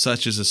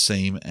 such as the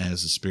same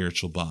as the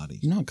spiritual body.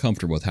 You're not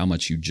comfortable with how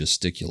much you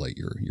gesticulate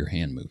your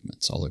hand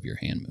movements, all of your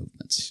hand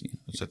movements.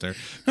 Sit there,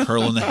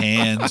 curling the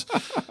hands,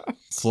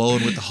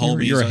 flowing with the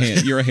homies.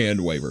 You're a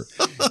hand waver.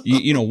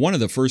 One of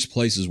the first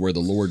places where the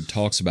Lord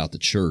talks about the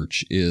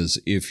church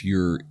is if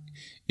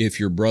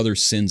your brother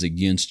sins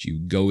against you,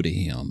 go to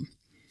him.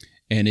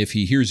 And if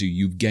he hears you,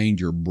 you've gained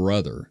your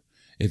brother.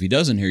 If he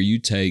doesn't hear you,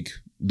 take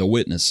the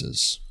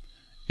witnesses.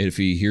 If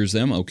he hears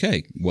them,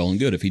 okay, well and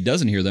good. If he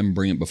doesn't hear them,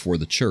 bring it before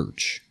the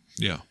church.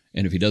 Yeah.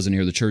 And if he doesn't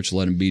hear the church,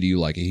 let him be to you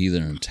like a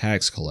heathen and a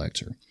tax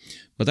collector.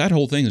 But that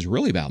whole thing is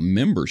really about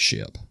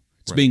membership.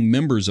 It's being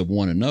members of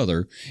one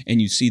another,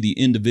 and you see the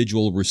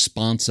individual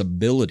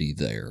responsibility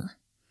there.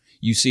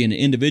 You see an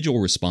individual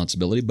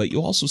responsibility, but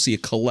you also see a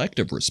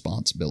collective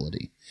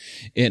responsibility.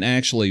 And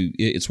actually,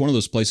 it's one of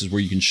those places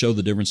where you can show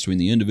the difference between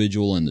the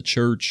individual and the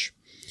church.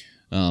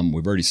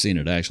 We've already seen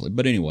it, actually.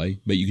 But anyway,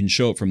 you can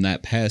show it from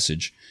that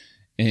passage.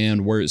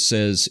 And where it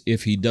says,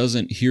 if he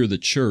doesn't hear the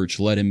church,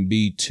 let him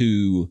be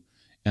to,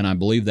 and I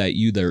believe that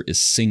you there is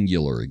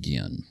singular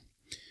again.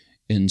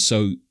 And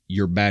so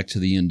you're back to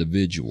the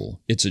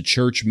individual. It's a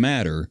church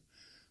matter,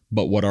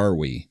 but what are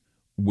we?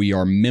 We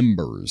are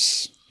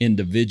members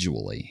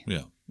individually.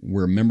 Yeah.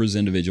 We're members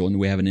individual, and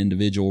we have an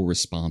individual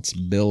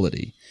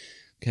responsibility.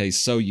 Okay,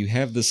 so you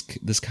have this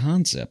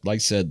concept. Like I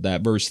said,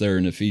 that verse there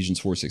in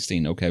Ephesians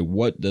 4:16. Okay,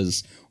 what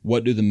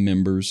do the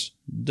members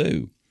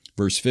do?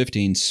 Verse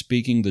 15,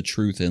 speaking the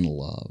truth in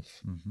love.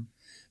 Mm-hmm.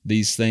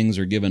 These things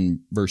are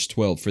given, verse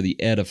 12, for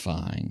the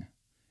edifying.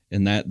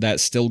 And that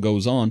still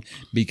goes on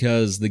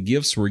because the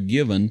gifts were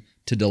given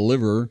to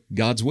deliver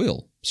God's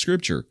will.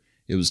 Scripture.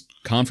 It was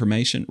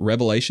confirmation,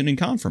 revelation, and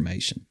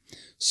confirmation.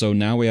 So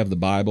now we have the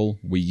Bible.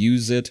 We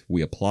use it.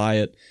 We apply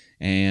it.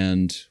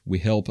 And we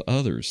help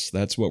others.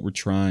 That's what we're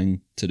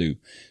trying to do,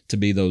 to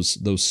be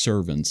those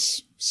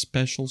servants,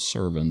 special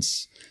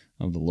servants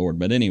of the Lord.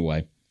 But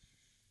anyway,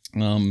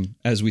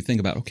 as we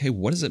think about, okay,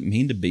 what does it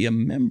mean to be a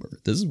member?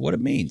 This is what it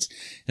means.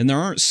 And there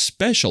aren't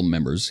special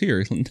members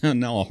here.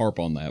 Now I'll harp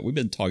on that. We've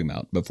been talking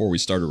about, before we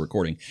started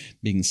recording,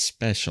 being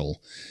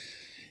special.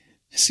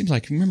 It seems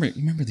like,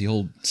 remember the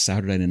old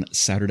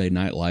Saturday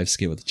Night Live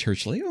skit with the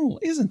church lady? Oh,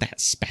 isn't that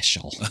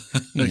special?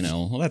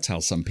 Well, that's how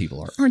some people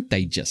are. Aren't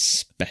they just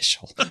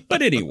special?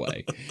 But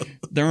anyway,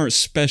 there aren't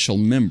special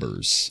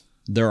members.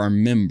 There are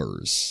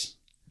members.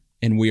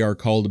 And we are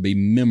called to be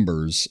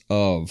members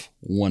of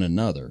one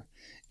another.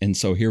 And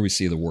so here we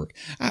see the work.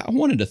 I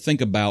wanted to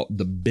think about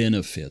the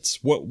benefits.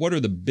 What are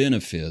the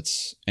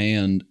benefits?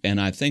 And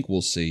I think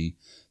we'll see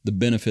the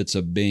benefits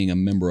of being a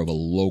member of a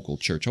local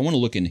church. I want to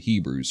look in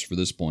Hebrews for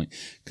this point,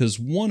 because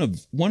one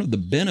of the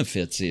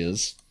benefits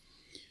is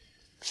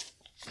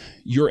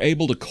you're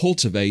able to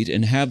cultivate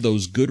and have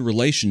those good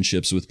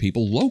relationships with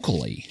people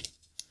locally.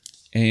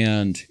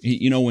 And,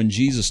 when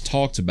Jesus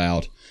talked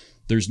about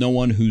there's no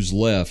one who's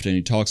left, and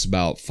he talks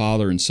about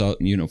father and son,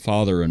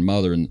 father and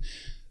mother, and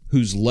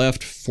who's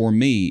left for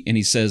me, and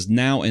he says,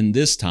 now in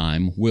this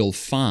time we'll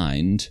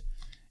find,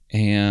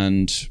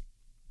 and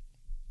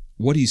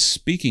what he's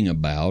speaking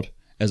about,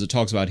 as it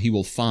talks about, he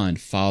will find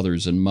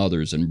fathers and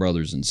mothers and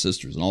brothers and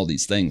sisters and all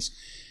these things.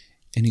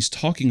 And he's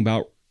talking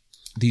about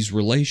these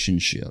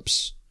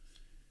relationships.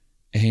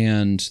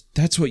 And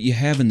that's what you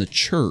have in the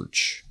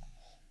church.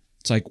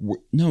 It's like,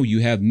 no, you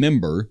have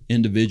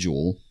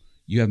individual,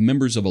 you have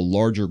members of a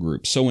larger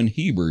group. So in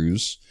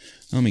Hebrews,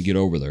 let me get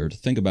over there to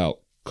think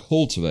about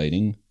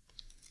cultivating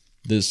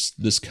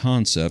this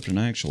concept. And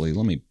actually,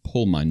 let me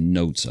pull my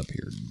notes up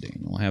here,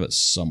 Daniel. I have it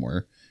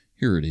somewhere.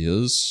 Here it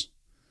is.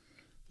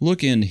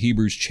 Look in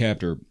Hebrews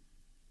chapter,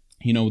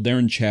 they're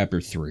in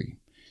chapter 3.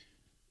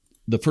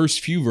 The first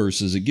few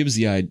verses,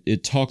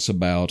 it talks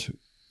about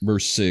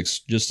verse 6,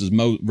 just as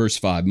verse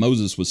 5,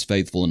 Moses was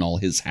faithful in all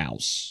his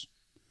house.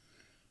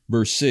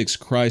 Verse 6,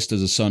 Christ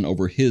as a son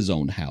over his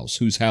own house,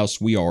 whose house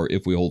we are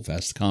if we hold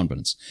fast the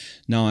confidence.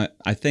 Now,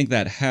 I think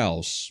that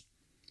house,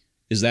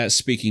 is that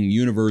speaking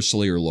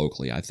universally or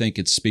locally? I think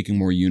it's speaking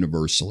more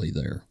universally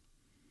there.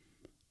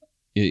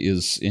 It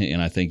is,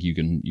 and I think you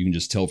can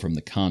just tell from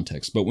the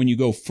context. But when you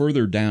go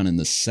further down in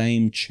the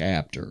same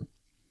chapter,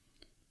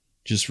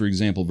 just for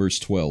example, verse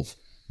 12,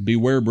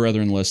 beware,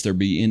 brethren, lest there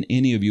be in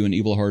any of you an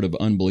evil heart of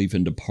unbelief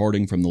in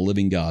departing from the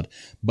living God,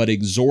 but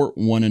exhort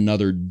one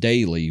another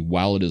daily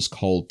while it is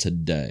called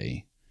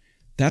today.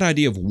 That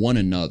idea of one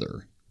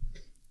another,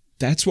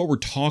 that's what we're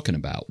talking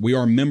about. We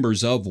are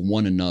members of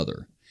one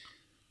another.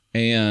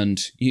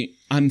 And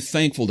I'm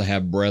thankful to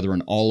have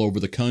brethren all over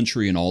the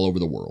country and all over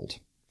the world.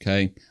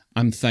 Okay?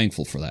 I'm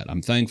thankful for that.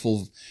 I'm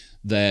thankful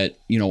that,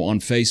 on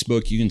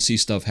Facebook, you can see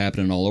stuff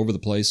happening all over the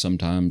place.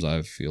 Sometimes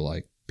I feel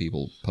like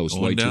people post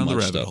way too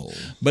much stuff. Hole.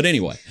 But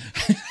anyway,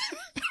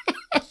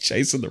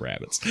 chasing the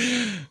rabbits.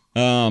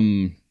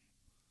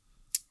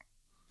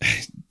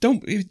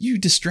 You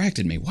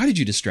distracted me. Why did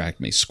you distract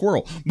me?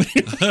 Squirrel.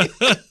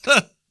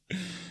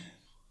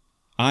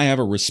 I have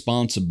a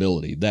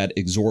responsibility that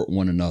exhort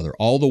one another.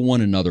 All the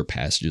one another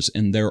passages,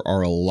 and there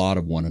are a lot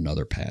of one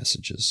another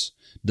passages.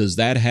 Does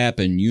that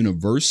happen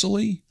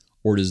universally,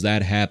 or does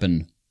that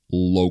happen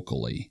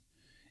locally?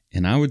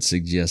 And I would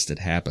suggest it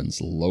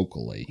happens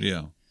locally.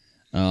 Yeah.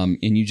 And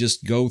you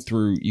just go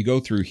through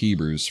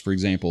Hebrews, for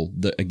example,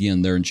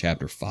 again, they're in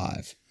chapter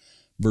 5,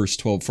 verse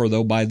 12, for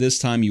though by this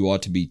time you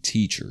ought to be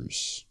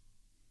teachers.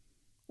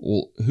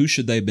 Well, who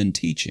should they have been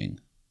teaching?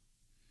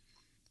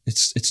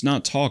 It's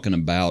not talking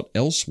about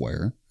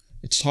elsewhere.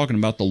 It's talking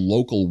about the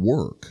local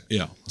work.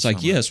 Yeah. It's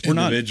like, yes, we're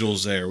not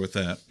individuals there with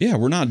that. Yeah,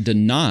 we're not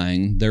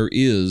denying there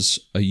is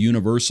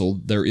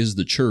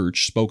the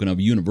church spoken of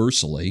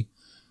universally,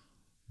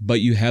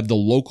 but you have the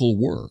local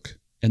work.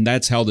 And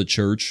that's how the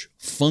church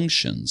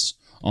functions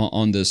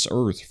on this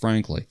earth,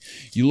 frankly.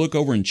 You look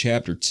over in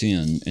chapter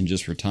 10, and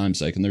just for time's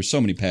sake, and there's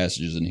so many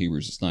passages in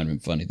Hebrews, it's not even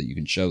funny that you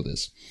can show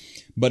this.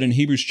 But in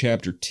Hebrews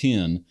chapter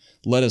 10,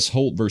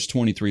 verse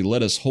 23,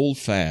 let us hold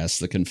fast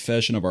the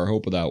confession of our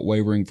hope without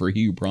wavering, for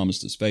he who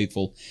promised is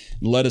faithful.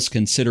 And let us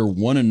consider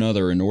one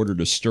another in order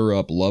to stir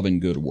up love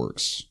and good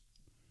works,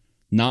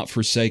 not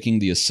forsaking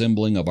the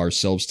assembling of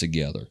ourselves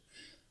together.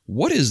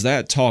 What is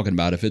that talking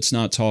about if it's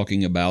not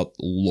talking about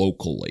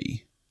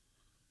locally?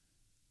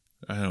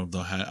 I don't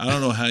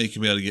know how you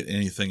can be able to get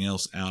anything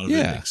else out of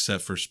it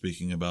except for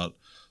speaking about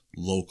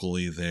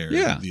locally there.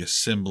 Yeah. The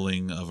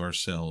assembling of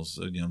ourselves,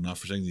 not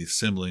forsaking the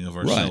assembling of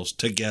ourselves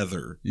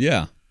together.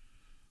 Yeah.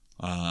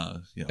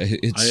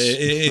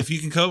 If you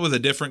can come up with a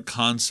different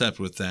concept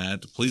with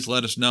that, please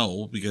let us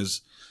know,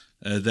 because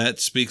that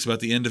speaks about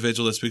the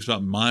individual, that speaks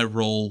about my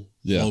role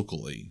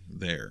locally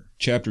there.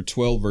 Chapter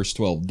 12, verse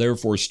 12,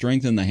 therefore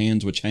strengthen the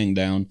hands which hang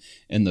down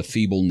and the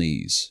feeble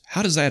knees.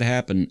 How does that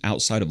happen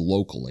outside of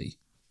locally?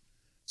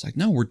 It's like,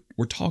 no,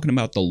 we're talking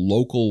about the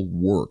local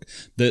work.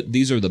 That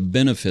these are the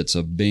benefits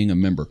of being a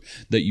member,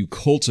 that you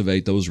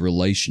cultivate those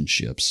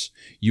relationships.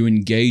 You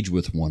engage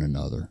with one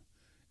another,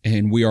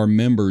 and we are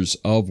members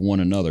of one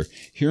another.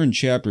 Here in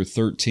chapter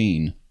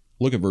 13,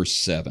 look at verse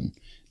 7.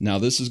 Now,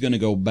 this is going to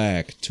go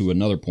back to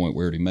another point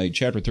where he made.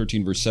 Chapter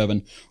 13, verse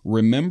 7,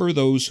 remember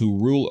those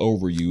who rule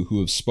over you, who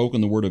have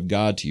spoken the word of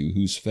God to you,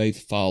 whose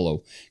faith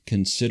follow,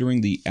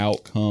 considering the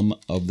outcome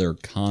of their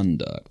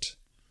conduct.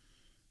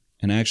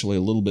 And actually,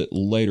 a little bit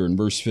later in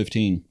verse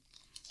 15,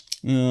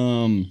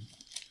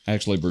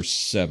 verse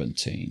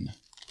 17,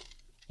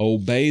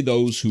 obey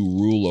those who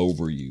rule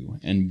over you,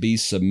 and be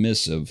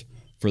submissive,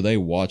 for they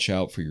watch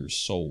out for your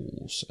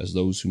souls as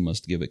those who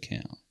must give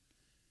account.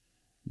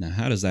 Now,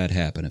 how does that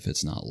happen if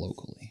it's not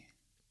locally?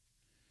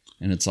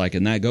 And it's like,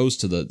 and that goes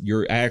to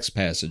your Acts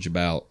passage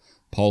about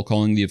Paul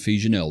calling the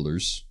Ephesian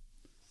elders,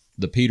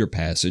 the Peter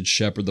passage,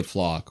 shepherd the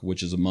flock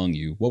which is among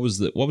you. What was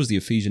the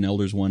Ephesian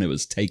elders one? It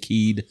was take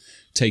heed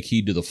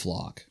to the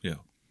flock. Yeah.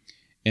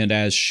 And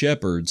as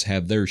shepherds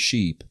have their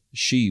sheep,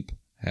 sheep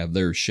have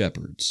their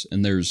shepherds.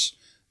 And there's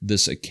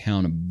this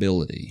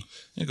accountability.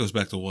 It goes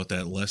back to what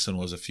that lesson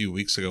was a few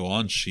weeks ago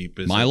on sheep.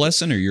 My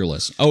lesson or your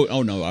lesson?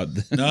 Oh no.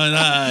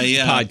 No,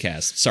 yeah.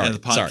 Podcast. Sorry. Yeah, the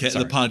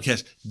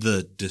podcast.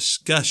 The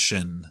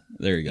discussion.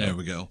 There you go. There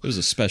we go. It was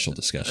a special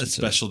discussion.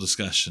 Special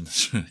discussion.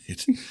 That's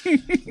right.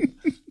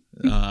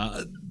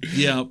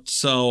 Yeah.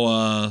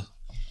 So,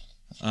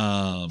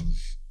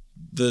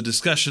 the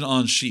discussion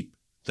on sheep,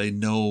 they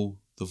know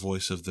the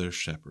voice of their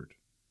shepherd.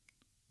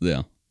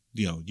 Yeah.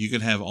 You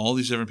can have all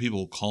these different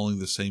people calling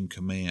the same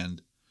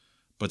command,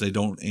 but they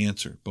don't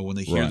answer. But when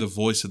they hear the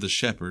voice of the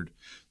shepherd,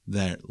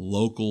 that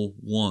local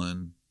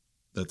one,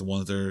 the one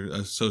that they're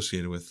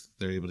associated with,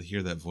 they're able to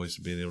hear that voice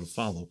and being able to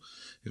follow.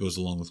 It goes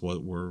along with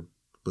what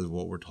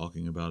we're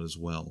talking about as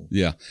well.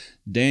 Yeah.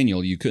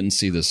 Daniel, you couldn't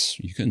see this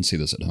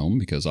at home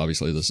because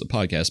obviously this is a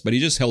podcast, but he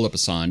just held up a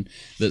sign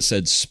that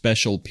said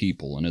special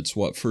people. And it's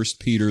what 1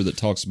 Peter that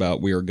talks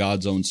about we are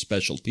God's own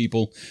special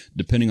people,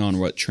 depending on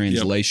what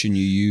translation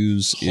you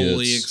use.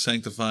 Holy,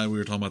 sanctified. We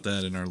were talking about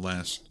that in our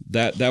last.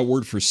 That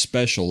word for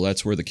special,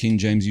 that's where the King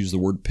James used the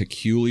word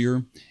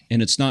peculiar.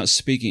 And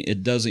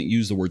it doesn't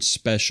use the word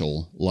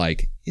special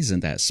like, isn't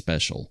that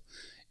special?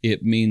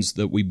 It means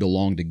that we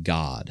belong to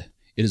God.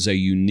 It is a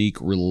unique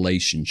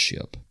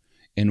relationship,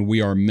 and we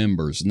are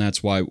members, and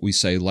that's why we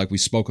say, like we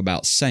spoke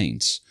about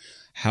saints,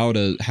 how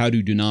do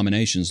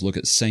denominations look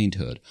at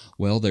sainthood?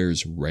 Well,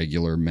 there's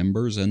regular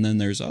members, and then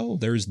there's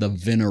the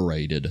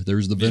venerated,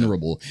 there's the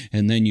venerable,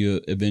 and then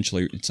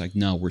it's like,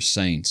 no, we're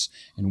saints,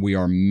 and we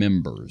are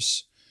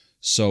members.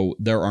 So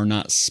there are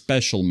not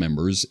special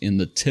members in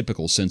the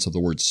typical sense of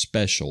the word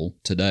special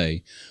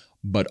today,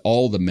 but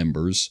all the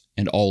members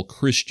and all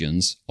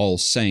Christians, all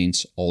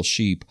saints, all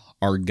sheep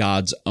are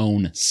God's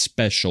own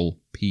special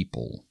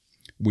people.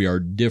 We are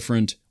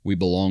different. We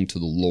belong to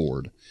the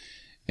Lord.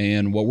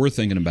 And what we're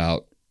thinking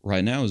about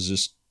right now is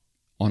just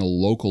on a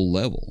local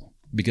level,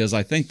 because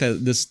I think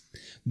that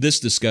this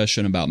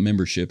discussion about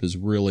membership is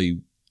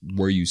really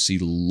where you see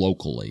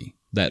locally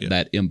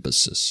that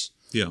emphasis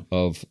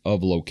of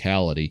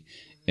locality.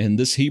 And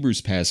this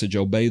Hebrews passage,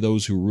 obey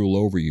those who rule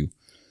over you.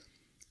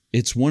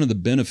 It's one of the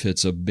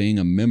benefits of being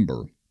a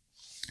member.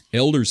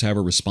 Elders have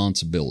a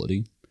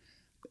responsibility.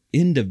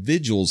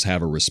 Individuals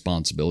have a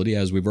responsibility,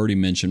 as we've already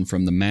mentioned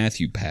from the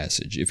Matthew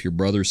passage, if your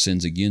brother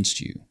sins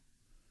against you.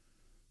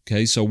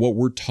 Okay, so what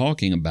we're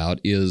talking about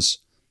is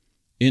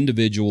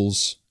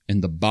individuals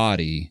and the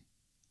body.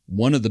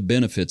 One of the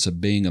benefits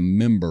of being a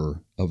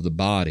member of the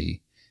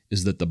body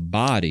is that the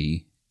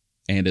body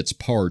and its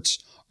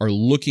parts are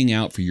looking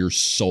out for your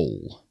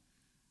soul.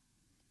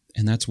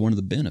 And that's one of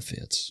the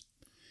benefits.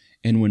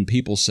 And when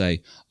people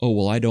say, oh,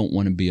 well, I don't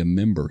want to be a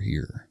member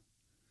here,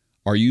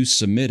 are you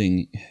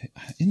submitting,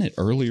 isn't it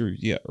earlier?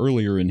 Yeah,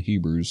 earlier in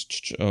Hebrews.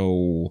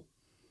 Oh,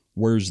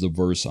 where's the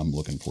verse I'm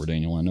looking for,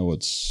 Daniel? I know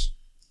it's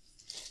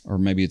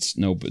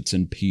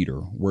in Peter,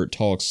 where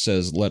it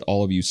says, let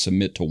all of you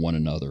submit to one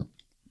another.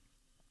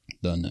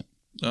 Doesn't it?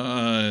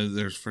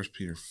 There's 1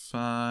 Peter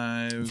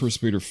 5. 1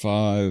 Peter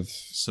 5.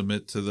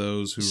 Submit to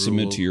those who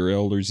submit to your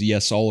elders.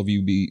 Yes, all of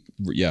you be,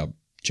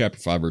 chapter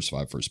 5, verse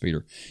 5, 1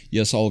 Peter.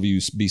 Yes, all of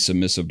you be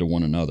submissive to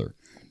one another.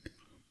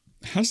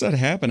 How does that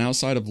happen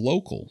outside of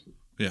local?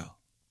 Yeah.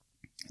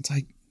 It's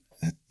like,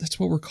 that's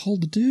what we're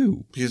called to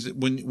do. Because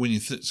when you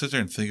sit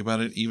there and think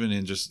about it, even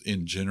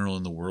in general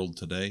in the world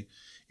today,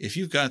 if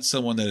you've got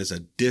someone that is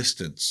a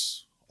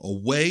distance, a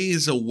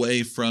ways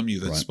away from you,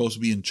 that's supposed to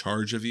be in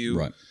charge of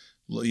you,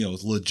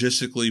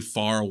 logistically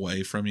far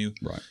away from you,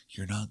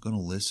 you're not going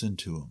to listen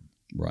to them.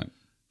 Right.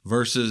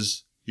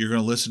 Versus you're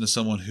going to listen to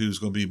someone who's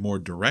going to be more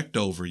direct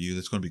over you,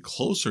 that's going to be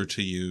closer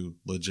to you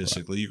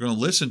logistically. Right. You're going to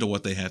listen to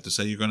what they have to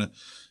say. You're going to,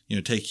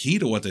 take heed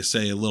to what they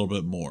say a little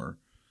bit more.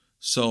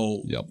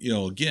 So,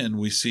 again,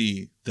 we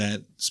see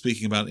that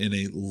speaking about in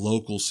a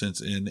local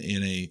sense, in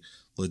a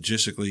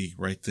logistically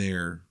right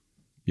there,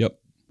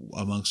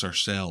 amongst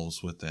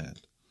ourselves with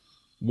that.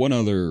 One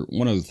other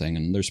thing,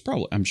 and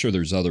I'm sure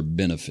there's other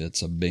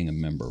benefits of being a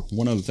member.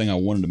 One other thing I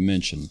wanted to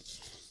mention, and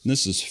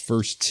this is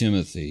 1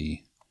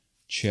 Timothy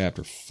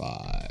chapter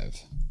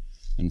 5.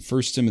 In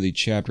 1 Timothy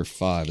chapter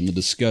 5, in the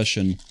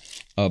discussion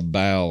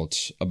about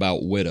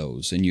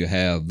widows, and you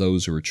have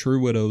those who are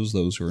true widows,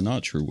 those who are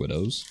not true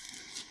widows.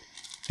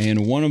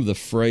 And one of the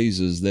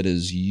phrases that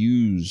is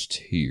used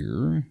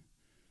here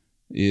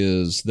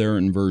is there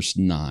in verse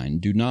 9,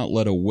 do not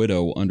let a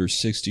widow under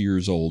 60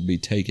 years old be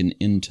taken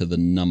into the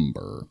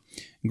number.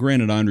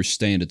 Granted, I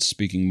understand it's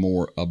speaking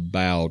more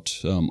about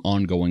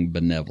ongoing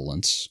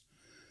benevolence.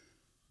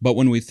 But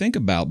when we think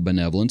about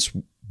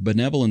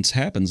benevolence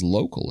happens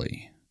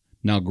locally.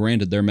 Now,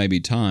 granted, there may be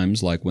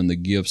times like when the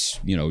gifts,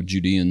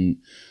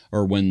 Judean,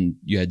 or when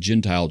you had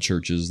Gentile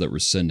churches that were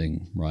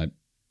sending,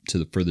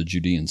 for the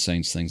Judean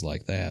saints, things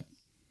like that.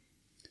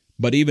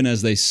 But even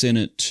as they sent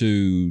it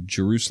to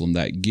Jerusalem,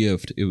 that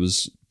gift, it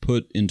was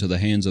put into the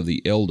hands of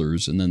the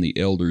elders, and then the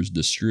elders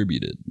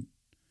distributed.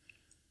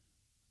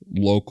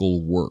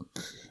 local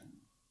work.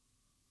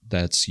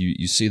 That's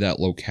you see that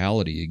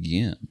locality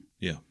again.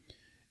 Yeah.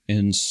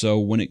 And so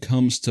when it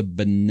comes to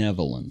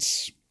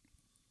benevolence,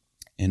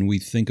 and we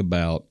think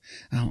about,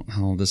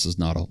 this is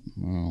not I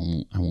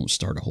won't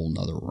start a whole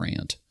nother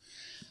rant.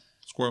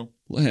 Squirrel.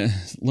 Let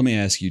me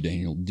ask you,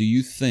 Daniel, do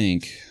you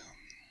think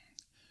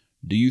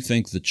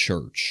the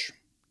church,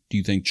 do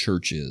you think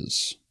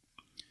churches,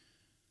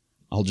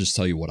 I'll just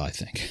tell you what I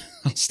think.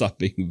 I'll stop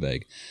being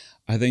vague.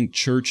 I think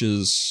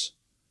churches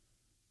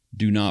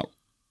do not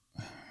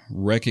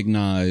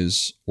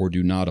recognize or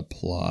do not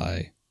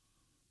apply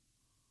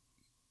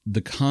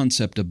the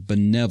concept of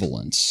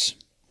benevolence.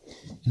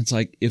 It's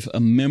like if a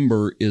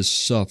member is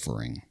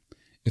suffering,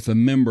 if a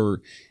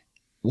member,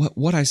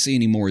 what I see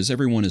anymore is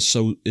everyone is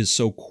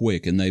so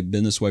quick, and they've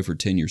been this way for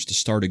 10 years, to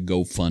start a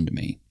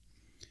GoFundMe.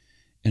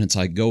 And it's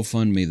like,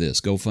 GoFundMe this,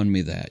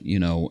 GoFundMe that,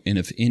 and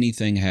if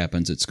anything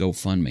happens, it's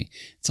GoFundMe.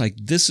 It's like,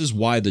 this is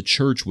why the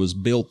church was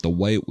built the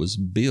way it was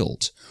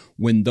built.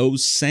 When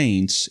those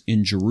saints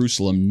in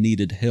Jerusalem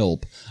needed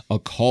help, a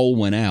call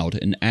went out,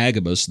 and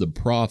Agabus, the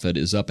prophet,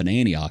 is up in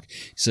Antioch.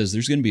 He says,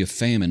 there's going to be a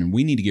famine, and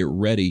we need to get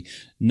ready,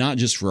 not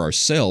just for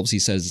ourselves. He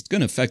says, it's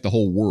going to affect the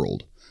whole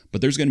world, but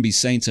there's going to be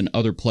saints in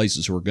other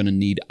places who are going to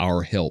need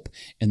our help.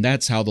 And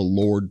that's how the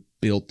Lord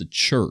built the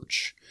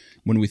church.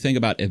 When we think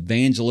about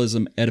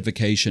evangelism,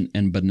 edification,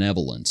 and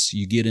benevolence,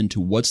 you get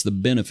into what's the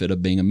benefit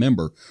of being a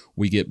member.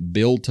 We get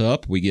built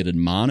up, we get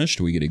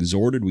admonished, we get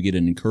exhorted, we get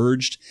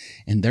encouraged.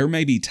 And there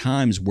may be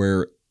times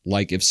where,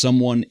 like if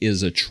someone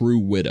is a true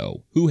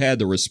widow, who had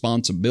the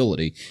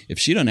responsibility, if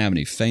she doesn't have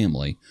any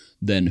family,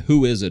 then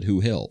who is it who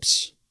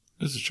helps?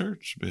 It's the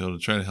church, be able to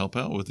try to help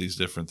out with these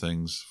different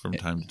things from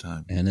time to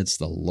time. And it's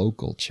the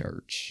local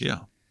church.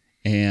 Yeah.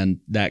 And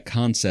that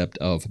concept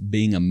of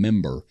being a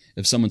member,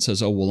 if someone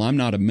says, oh, well, I'm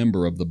not a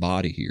member of the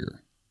body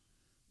here.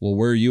 Well,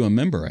 where are you a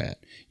member at?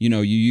 You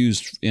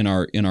used in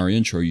our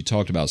intro, you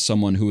talked about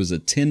someone who was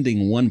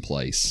attending one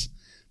place,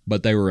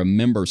 but they were a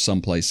member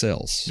someplace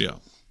else. Yeah.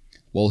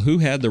 Well, who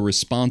had the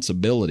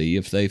responsibility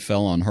if they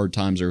fell on hard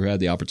times, or who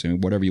had the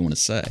opportunity, whatever you want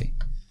to say?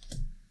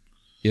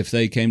 If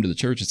they came to the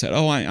church and said,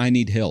 oh, I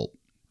need help.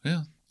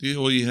 Yeah.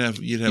 Well, you'd have.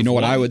 You know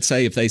what I would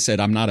say if they said,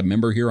 I'm not a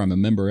member here, I'm a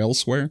member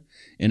elsewhere?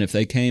 And if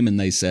they came and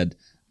they said,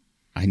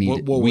 we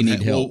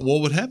need help. What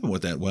would happen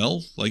with that?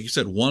 Well, like you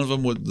said, one of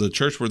them would, the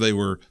church where they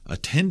were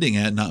attending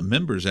at, not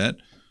members at,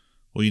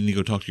 well, you need to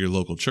go talk to your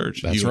local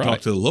church. That's you go right.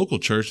 talk to the local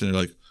church, and they're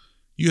like,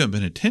 you haven't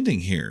been attending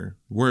here.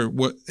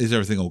 What is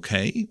everything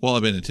okay? Well,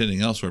 I've been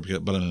attending elsewhere,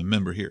 but I'm a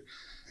member here.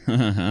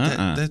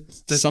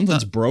 That's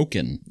something's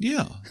broken.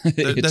 Yeah,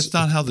 that's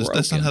not how this. Broken.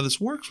 That's not how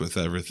this works with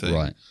everything.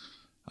 Right.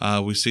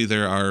 We see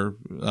there are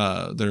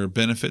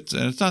benefits,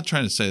 and it's not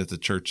trying to say that the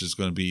church is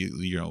going to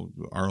be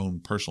our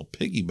own personal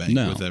piggy bank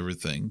with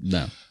everything.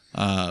 No,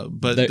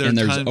 but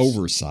there's times,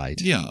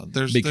 oversight. Yeah,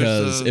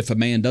 because if a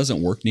man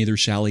doesn't work, neither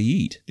shall he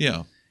eat.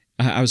 Yeah,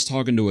 I was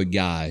talking to a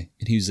guy,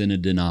 and he was in a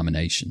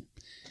denomination,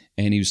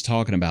 and he was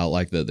talking about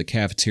like the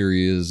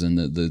cafeterias and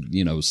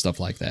the stuff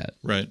like that.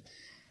 Right.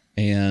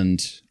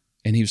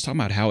 And he was talking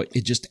about how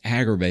it just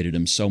aggravated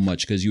him so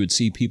much because you would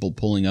see people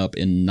pulling up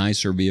in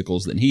nicer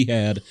vehicles than he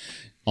had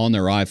on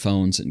their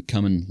iPhones and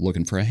coming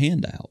looking for a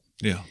handout.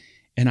 Yeah.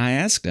 And I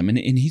asked him, and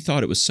he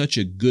thought it was such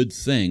a good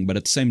thing, but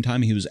at the same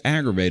time, he was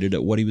aggravated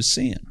at what he was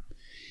seeing.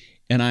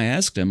 And I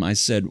asked him, I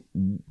said,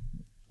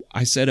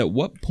 at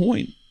what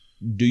point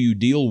do you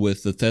deal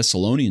with the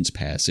Thessalonians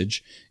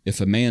passage,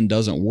 if a man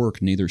doesn't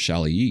work, neither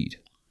shall he eat?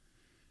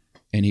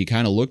 And he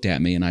kind of looked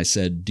at me, and I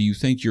said, do you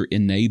think you're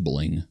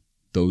enabling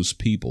those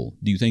people?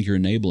 Do you think you're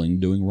enabling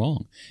doing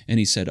wrong? And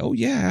he said, oh,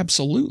 yeah,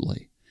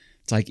 absolutely.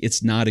 It's like,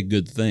 it's not a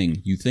good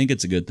thing. You think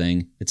it's a good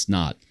thing. It's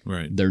not.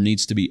 Right. There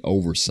needs to be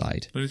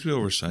oversight. There needs to be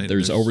oversight.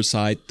 There's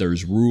oversight.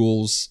 There's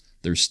rules.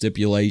 There's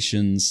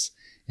stipulations.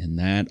 And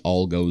that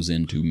all goes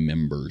into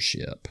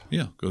membership.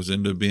 Yeah. Goes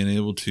into being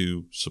able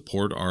to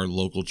support our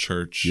local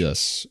church.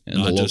 Yes. And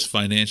not just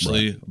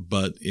financially,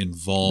 but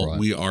involved. Right.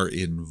 We are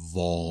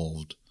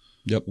involved.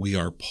 Yep. We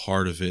are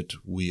part of it.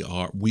 We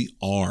are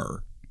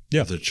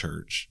the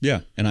church.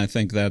 Yeah. And I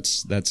think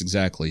that's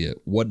exactly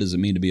it. What does it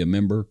mean to be a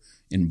member?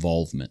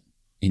 Involvement.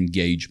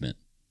 Engagement.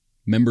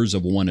 Members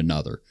of one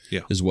another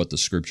is what the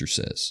scripture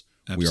says.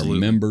 Absolutely. We are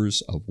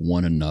members of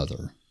one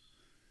another.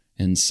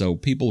 And so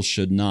people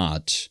should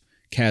not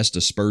cast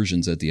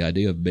aspersions at the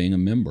idea of being a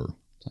member.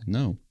 It's like,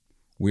 no,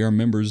 we are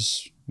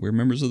members. We're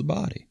members of the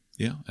body.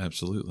 Yeah,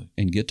 absolutely.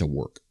 And get to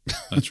work.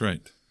 That's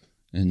right.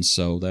 And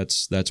so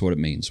that's what it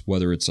means.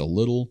 Whether it's a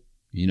little,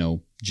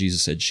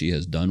 Jesus said she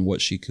has done what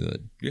she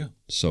could. Yeah.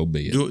 So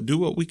be it. Do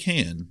what we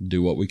can.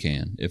 Do what we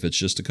can. If it's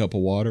just a cup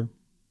of water,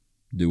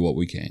 do what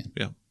we can.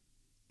 Yeah.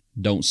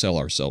 Don't sell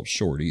ourselves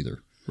short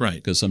either. Right.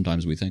 Because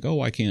sometimes we think,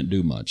 I can't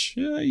do much.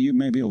 Yeah, you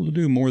may be able to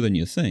do more than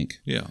you think.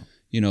 Yeah.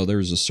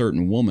 There's a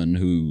certain woman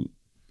who,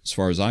 as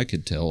far as I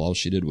could tell, all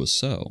she did was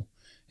sew.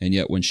 And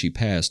yet when she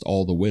passed,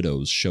 all the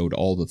widows showed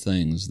all the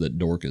things that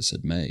Dorcas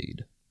had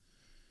made.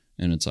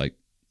 And it's like,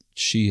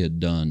 she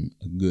had done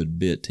a good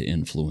bit to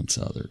influence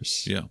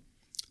others. Yeah.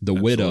 The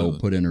widow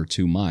put in her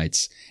 2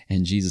 mites,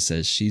 and Jesus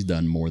says she's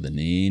done more than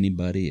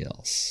anybody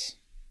else.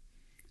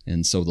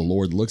 And so the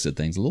Lord looks at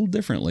things a little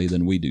differently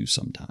than we do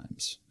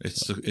sometimes.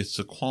 It's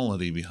the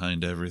quality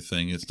behind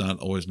everything. It's not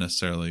always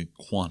necessarily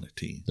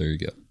quantity. There you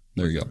go.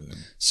 There you go.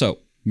 So,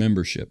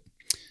 membership.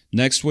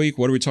 Next week,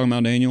 what are we talking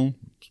about, Daniel?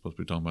 We're supposed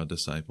to be talking about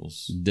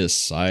disciples.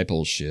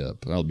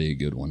 Discipleship. That'll be a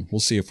good one.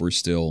 We'll see if we're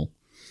still...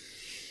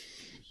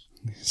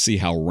 See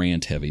how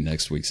rant heavy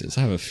next week's is.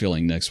 I have a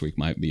feeling next week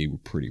might be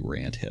pretty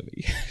rant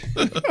heavy.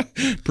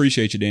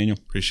 Appreciate you, Daniel.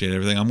 Appreciate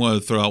everything. I'm going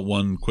to throw out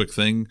one quick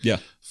thing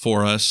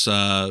for us.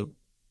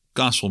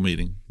 Gospel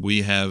meeting.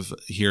 We have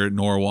here at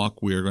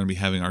Norwalk, we are going to be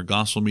having our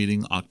gospel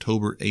meeting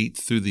October 8th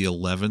through the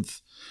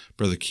 11th.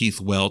 Brother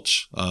Keith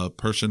Welch, a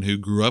person who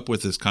grew up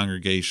with this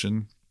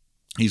congregation,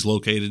 he's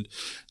located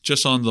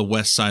just on the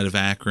west side of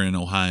Akron,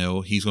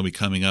 Ohio. He's going to be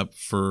coming up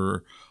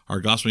for our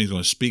gospel meeting. He's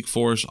going to speak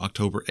for us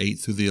October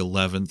 8th through the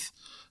 11th.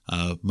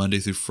 Monday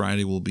through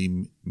Friday, we'll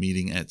be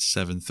meeting at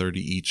 7:30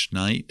 each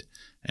night,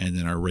 and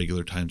then our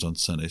regular times on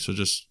Sunday. So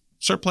just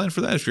start planning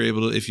for that if you're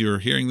able to. If you're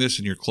hearing this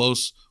and you're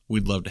close,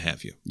 we'd love to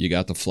have you. You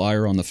got the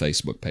flyer on the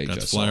Facebook page. Got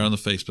the flyer on the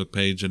Facebook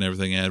page and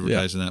everything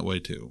advertising that way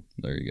too.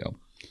 There you go.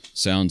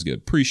 Sounds good.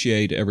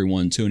 Appreciate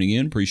everyone tuning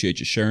in. Appreciate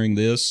you sharing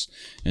this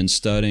and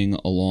studying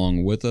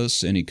along with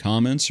us. Any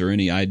comments or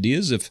any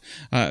ideas? If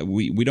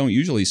we don't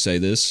usually say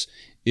this,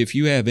 if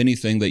you have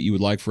anything that you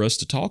would like for us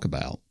to talk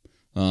about,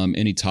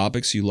 any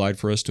topics you'd like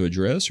for us to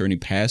address, or any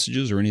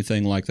passages or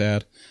anything like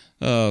that,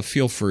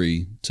 feel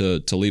free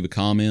to leave a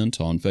comment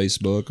on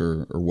Facebook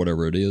or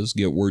whatever it is.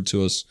 Get word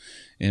to us,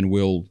 and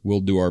we'll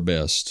do our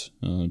best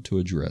to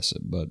address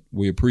it. But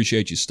we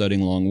appreciate you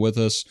studying along with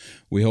us.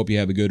 We hope you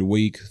have a good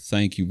week.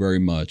 Thank you very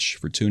much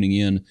for tuning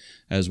in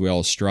as we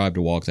all strive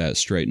to walk that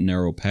straight and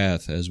narrow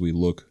path as we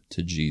look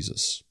to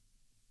Jesus.